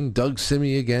Joe again. Doug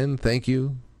Simi again, thank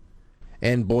you.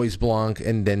 and Bois Blanc,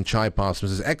 and then Chai Possum.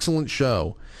 Says, excellent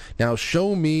show. Now,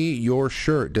 show me your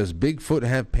shirt. Does Bigfoot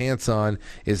have pants on?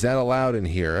 Is that allowed in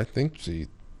here? I think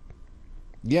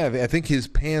I think his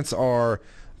pants are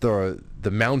the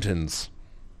mountains.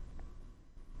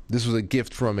 This was a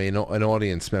gift from an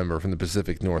audience member from the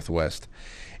Pacific Northwest.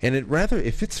 And it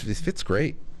fits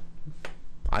great.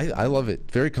 I love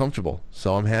it. Very comfortable.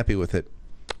 So I'm happy with it.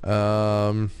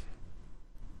 But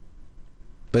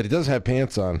it does have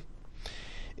pants on.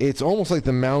 It's almost like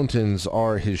the mountains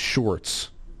are his shorts.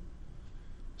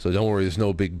 So don't worry, there's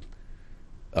no big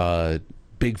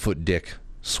Bigfoot dick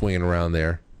swinging around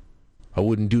there. I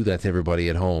wouldn't do that to everybody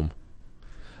at home.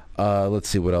 Let's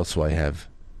see, what else do I have?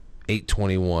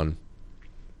 821.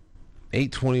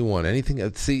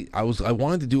 Anything? See, I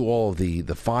wanted to do all of the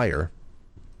fire.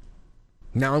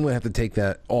 Now I'm going to have to take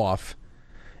that off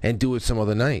and do it some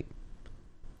other night.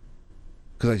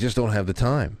 Because I just don't have the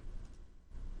time.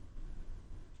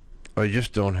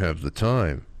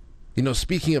 You know,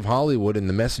 speaking of Hollywood and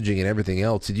the messaging and everything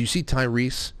else, did you see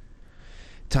Tyrese?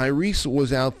 Tyrese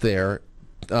was out there,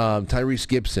 Tyrese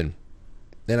Gibson,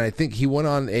 and I think he went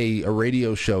on a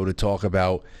radio show to talk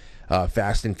about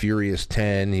Fast and Furious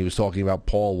 10. He was talking about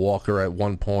Paul Walker at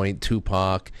one point,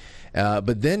 Tupac.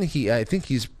 But then I think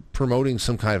he's promoting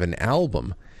some kind of an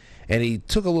album. And he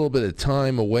took a little bit of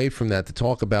time away from that to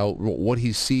talk about what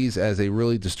he sees as a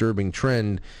really disturbing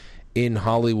trend in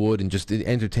Hollywood and just in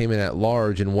entertainment at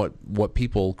large, and what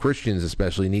people, Christians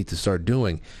especially, need to start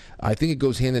doing. I think it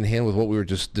goes hand in hand with what we were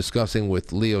just discussing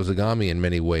with Leo Zagami in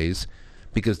many ways,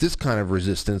 because this kind of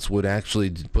resistance would actually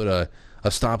put a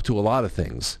stop to a lot of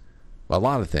things,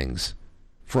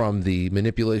 from the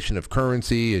manipulation of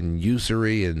currency and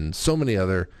usury and so many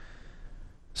other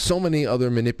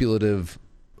manipulative,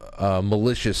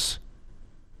 malicious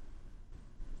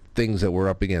things that we're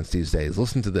up against these days.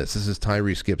 Listen to this. This is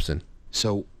Tyrese Gibson.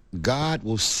 So God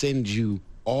will send you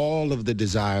all of the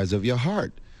desires of your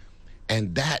heart.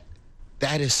 And that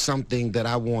is something that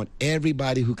I want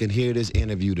everybody who can hear this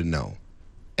interview to know.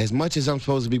 As much as I'm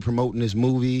supposed to be promoting this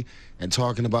movie and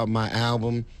talking about my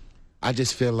album, I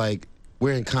just feel like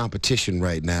we're in competition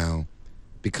right now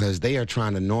because they are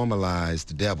trying to normalize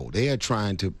the devil. They are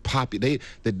trying to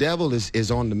the devil is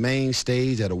on the main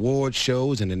stage at award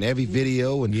shows and in every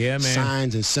video and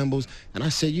signs and symbols. And I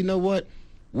said, you know what?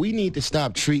 We need to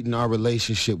stop treating our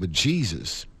relationship with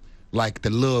Jesus like the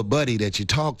little buddy that you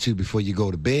talk to before you go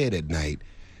to bed at night,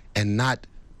 and not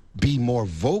be more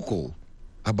vocal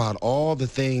about all the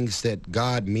things that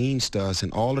God means to us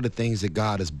and all of the things that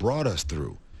God has brought us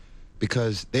through.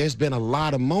 Because there's been a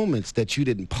lot of moments that you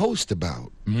didn't post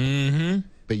about. Mm-hmm.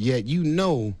 But yet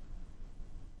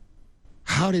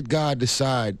how did God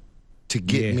decide to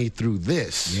get me through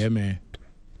this? Yeah, man.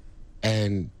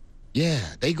 And,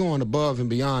 they going above and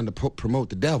beyond to promote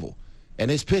the devil.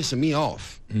 And it's pissing me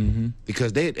off. Mm-hmm.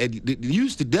 Because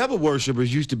the devil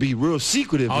worshipers used to be real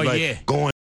secretive.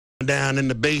 Going down in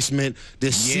the basement,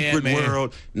 this secret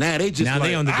world. Now they just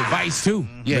they on the device too.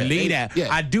 Believe that.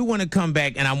 Yeah. I do want to come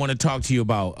back and I want to talk to you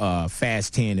about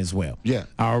Fast 10 as well. Yeah.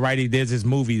 Alrighty, there's this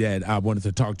movie that I wanted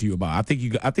to talk to you about. I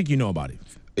think you know about it.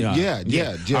 Yeah.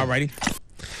 Alrighty.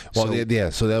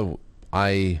 Well,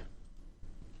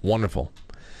 wonderful.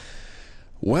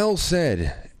 Well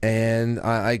said. And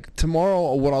I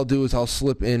tomorrow what I'll do is I'll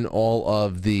slip in all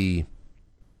of the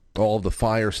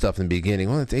fire stuff in the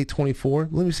beginning. Well, it's 8:24.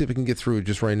 Let me see if I can get through it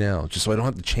just right now, just so I don't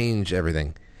have to change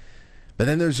everything. But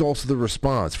then there's also the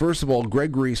response. First of all,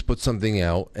 Greg Reese put something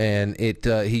out, and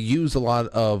he used a lot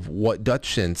of what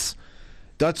Dutch Sense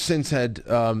had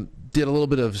did a little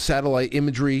bit of satellite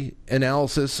imagery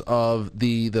analysis of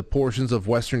the portions of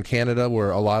Western Canada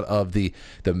where a lot of the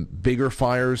bigger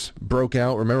fires broke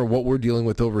out. Remember what we're dealing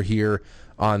with over here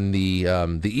on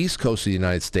the east coast of the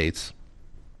United States,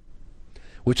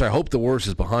 which I hope the worst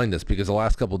is behind us because the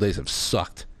last couple of days have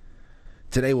sucked.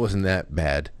 Today wasn't that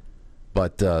bad,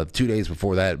 but 2 days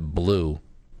before that blew.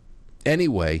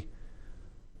 Anyway,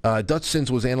 Dutch Sense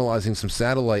was analyzing some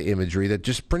satellite imagery that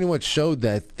just pretty much showed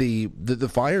that the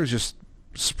fires just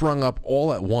sprung up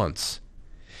all at once.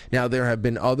 Now, there have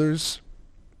been others.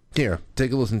 Here,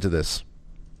 take a listen to this.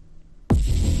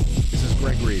 This is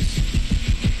Greg Reese.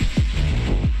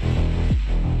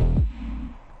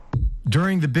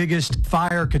 During the biggest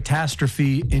fire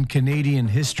catastrophe in Canadian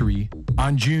history,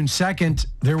 on June 2nd,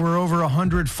 there were over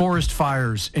 100 forest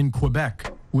fires in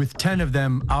Quebec, with 10 of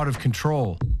them out of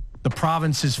control. The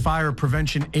province's fire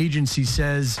prevention agency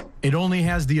says it only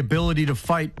has the ability to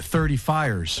fight 30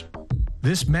 fires.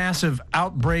 This massive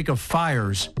outbreak of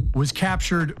fires was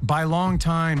captured by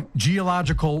longtime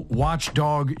geological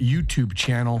watchdog YouTube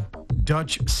channel,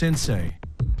 Dutch Sensei.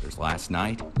 Here's last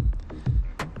night.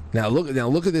 Now look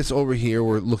at this over here.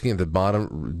 We're looking at the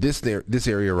bottom, this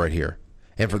area right here.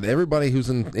 And for everybody who's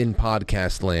in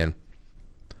podcast land,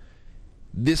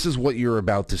 this is what you're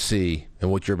about to see and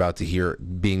what you're about to hear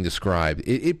being described.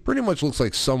 It pretty much looks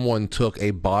like someone took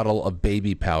a bottle of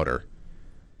baby powder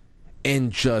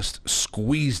and just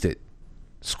squeezed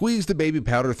the baby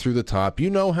powder through the top. You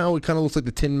know how it kind of looks like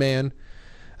the Tin Man,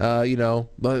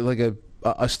 like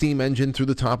a steam engine through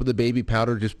the top of the baby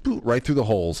powder, just boot right through the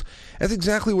holes. That's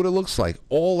exactly what it looks like,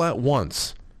 all at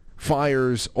once.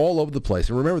 Fires all over the place.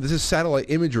 And remember, this is satellite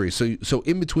imagery, so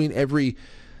in between every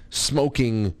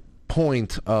smoking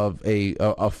point of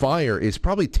a fire is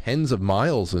probably tens of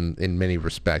miles in many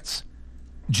respects.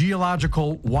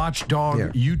 Geological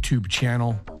watchdog YouTube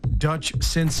channel, Dutch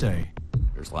Sensei.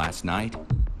 Here's last night.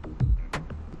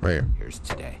 Right here. Here's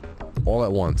today. All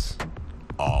at once.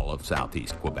 All of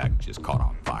southeast Quebec just caught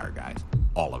on fire, guys.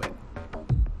 All of it.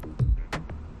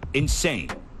 Insane.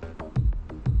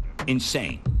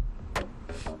 Insane.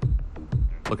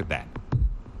 Look at that.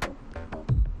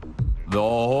 The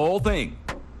whole thing.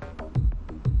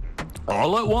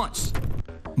 All at once.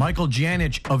 Michael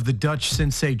Janich of the Dutch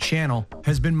Sensei channel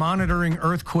has been monitoring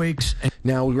earthquakes.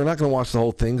 Now, we're not going to watch the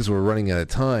whole thing because we're running out of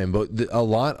time, but a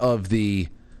lot of the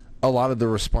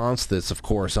response to this, of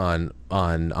course, on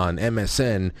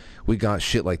MSN, we got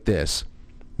shit like this.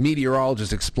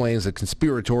 Meteorologist explains that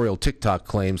conspiratorial TikTok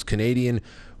claims Canadian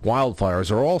wildfires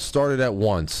are all started at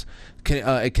once.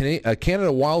 A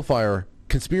Canada wildfire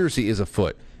conspiracy is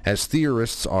afoot, as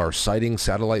theorists are citing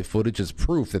satellite footage as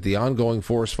proof that the ongoing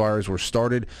forest fires were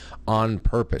started on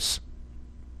purpose.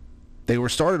 They were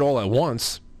started all at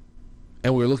once,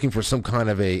 and we were looking for some kind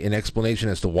of an explanation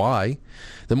as to why.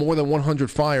 The more than 100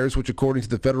 fires, which according to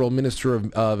the Federal Minister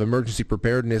of Emergency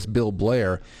Preparedness, Bill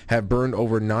Blair, have burned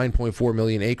over 9.4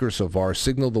 million acres so far,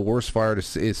 signal the worst fire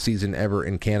season ever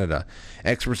in Canada.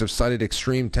 Experts have cited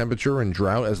extreme temperature and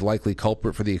drought as likely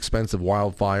culprit for the expensive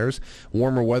wildfires.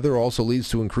 Warmer weather also leads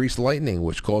to increased lightning,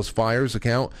 which cause fires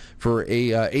account for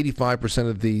 85%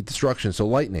 of the destruction. So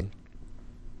lightning.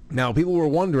 Now, people were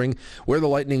wondering where the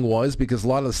lightning was because a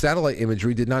lot of the satellite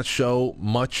imagery did not show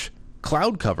much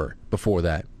cloud cover before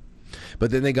that.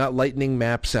 But then they got lightning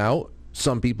maps out.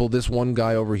 Some people, this one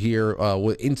guy over here,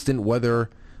 with Instant Weather,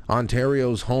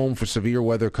 Ontario's home for severe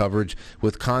weather coverage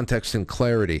with context and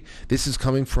clarity. This is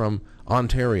coming from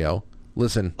Ontario.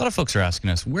 Listen. A lot of folks are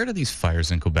asking us, where do these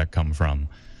fires in Quebec come from?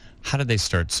 How did they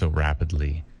start so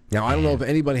rapidly? Now, I don't know if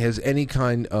anybody has any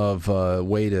kind of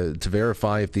way to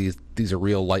verify if these are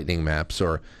real lightning maps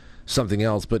or something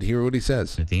else, but hear what he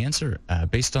says. The answer,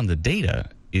 based on the data,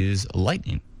 is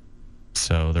lightning.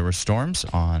 So there were storms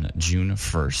on June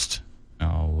 1st.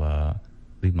 I'll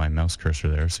leave my mouse cursor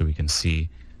there so we can see.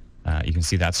 You can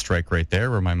see that strike right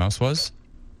there where my mouse was.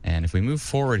 And if we move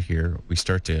forward here, we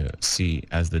start to see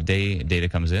as the data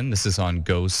comes in. This is on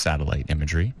GOES satellite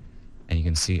imagery. And you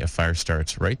can see a fire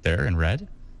starts right there in red,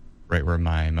 right where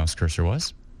my mouse cursor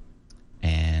was.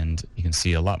 And you can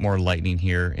see a lot more lightning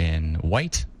here in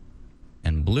white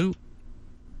and blue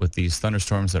with these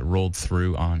thunderstorms that rolled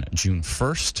through on June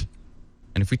 1st.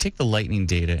 And if we take the lightning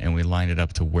data and we line it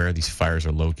up to where these fires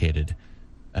are located,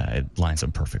 it lines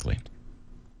up perfectly.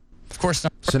 Of course,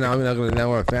 so now I'm going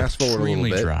to fast forward a little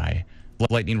bit. Extremely dry.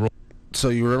 Lightning roll. So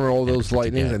you remember all those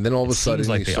lightnings, and then all of a sudden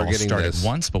like you they start all getting started this.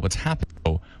 once, but what's happened?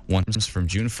 One's from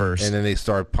June 1st, and then they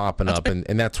start popping up,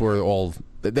 and that's where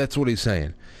that's what he's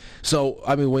saying. So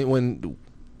I mean, when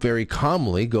very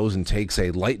calmly goes and takes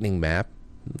a lightning map,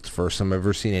 it's the first time I've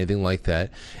ever seen anything like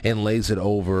that, and lays it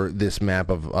over this map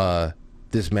of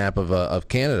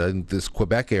Canada, this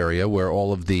Quebec area where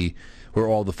all the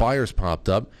fires popped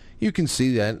up. You can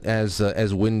see that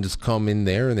as winds come in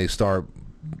there and they start,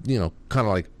 kind of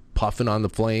like puffing on the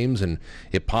flames, and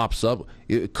it pops up.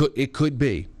 It could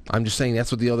be. I'm just saying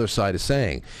that's what the other side is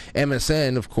saying.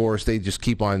 MSN, of course, they just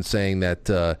keep on saying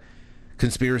that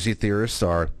conspiracy theorists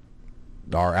are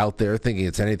out there thinking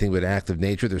it's anything but active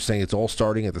nature. They're saying it's all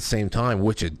starting at the same time,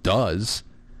 which it does.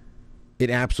 It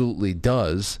absolutely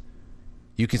does.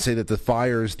 You can say that the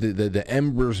fires, the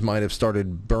embers might have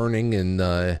started burning and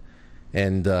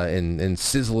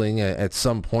sizzling at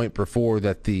some point before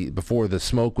the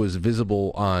smoke was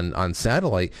visible on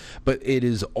satellite, but it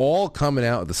is all coming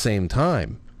out at the same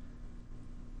time.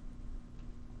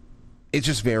 It's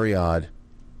just very odd.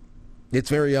 It's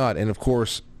very odd, and of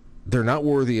course, they're not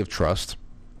worthy of trust.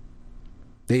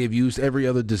 They have used every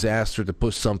other disaster to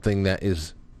push something that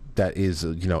is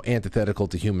antithetical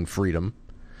to human freedom.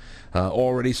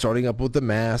 Already starting up with the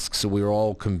masks, we were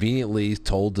all conveniently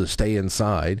told to stay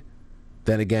inside.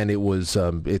 Then again, it was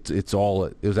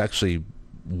actually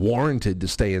warranted to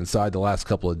stay inside the last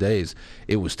couple of days.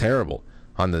 It was terrible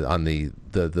on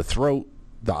the throat,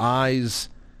 the eyes,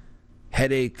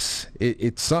 headaches.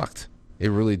 It sucked. It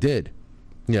really did.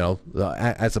 You know,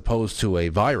 as opposed to a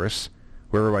virus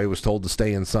where everybody was told to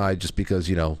stay inside just because,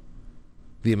 you know,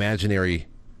 the imaginary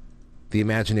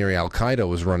Al-Qaeda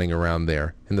was running around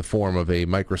there in the form of a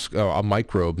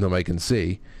microbe nobody can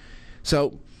see.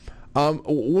 So,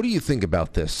 what do you think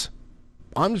about this?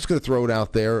 I'm just going to throw it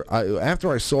out there.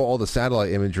 After I saw all the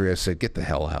satellite imagery, I said, get the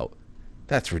hell out.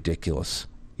 That's ridiculous.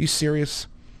 You serious?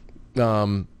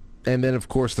 And then, of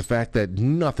course, the fact that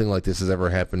nothing like this has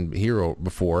ever happened here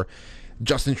before.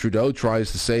 Justin Trudeau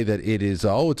tries to say that it is,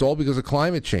 it's all because of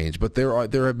climate change. But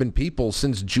there have been people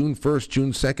since June 1st,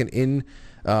 June 2nd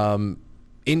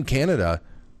in Canada,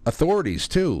 authorities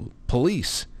too,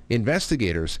 police,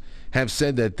 investigators, have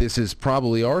said that this is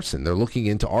probably arson. They're looking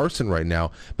into arson right now.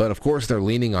 But, of course, they're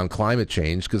leaning on climate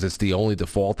change because it's the only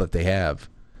default that they have.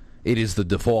 It is the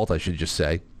default, I should just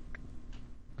say.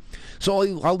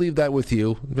 So I'll leave that with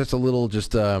you. Just a little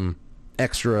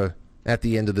extra at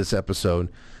the end of this episode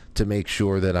to make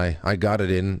sure that I got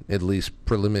it in at least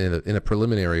in a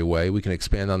preliminary way. We can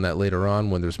expand on that later on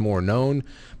when there's more known,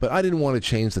 but I didn't want to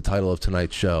change the title of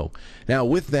tonight's show. Now,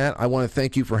 with that, I want to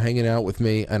thank you for hanging out with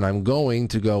me, and I'm going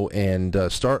to go and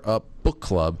start up book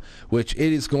club, which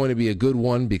it is going to be a good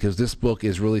one because this book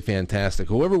is really fantastic.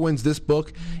 Whoever wins this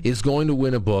book is going to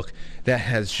win a book that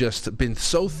has just been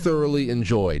so thoroughly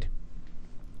enjoyed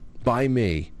by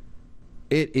me.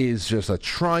 It is just a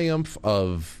triumph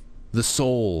of the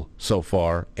soul so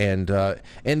far, and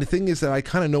the thing is that I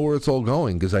kind of know where it's all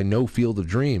going because I know Field of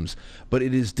Dreams, but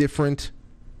it is different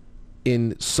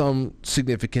in some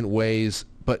significant ways,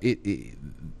 but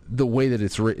the way that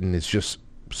it's written is just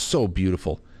so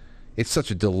beautiful. It's such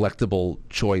a delectable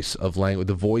choice of language.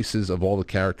 The voices of all the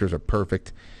characters are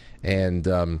perfect, and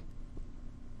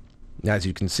as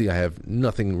you can see, I have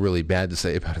nothing really bad to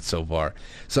say about it so far.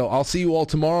 So I'll see you all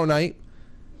tomorrow night.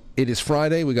 It is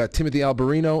Friday. We got Timothy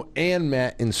Alberino and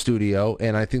Matt in studio,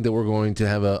 and I think that we're going to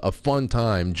have a fun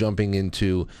time jumping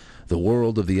into the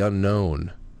world of the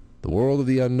unknown. The world of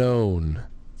the unknown.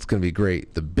 It's going to be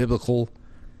great. The biblical,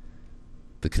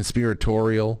 the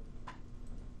conspiratorial,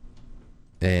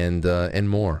 and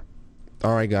more.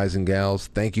 All right, guys and gals,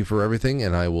 thank you for everything,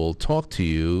 and I will talk to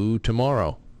you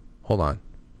tomorrow. Hold on.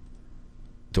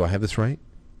 Do I have this right?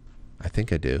 I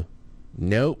think I do.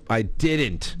 Nope, I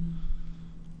didn't.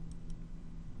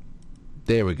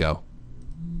 There we go.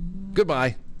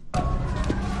 Goodbye.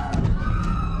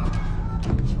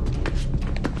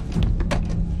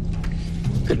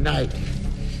 Good night.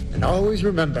 And always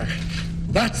remember,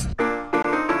 that's...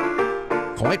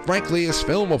 Quite frankly, is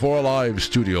film before a live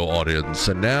studio audience.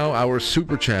 And now our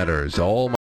super chatters,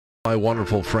 all my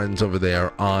wonderful friends over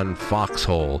there on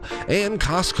Foxhole and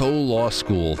Costco Law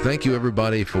School. Thank you,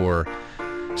 everybody, for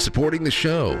supporting the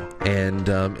show. And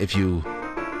if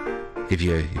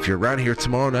you're around here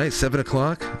tomorrow night, 7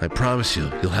 o'clock, I promise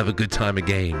you'll have a good time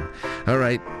again. All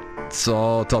right, so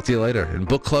I'll talk to you later. And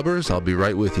book clubbers, I'll be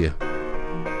right with you.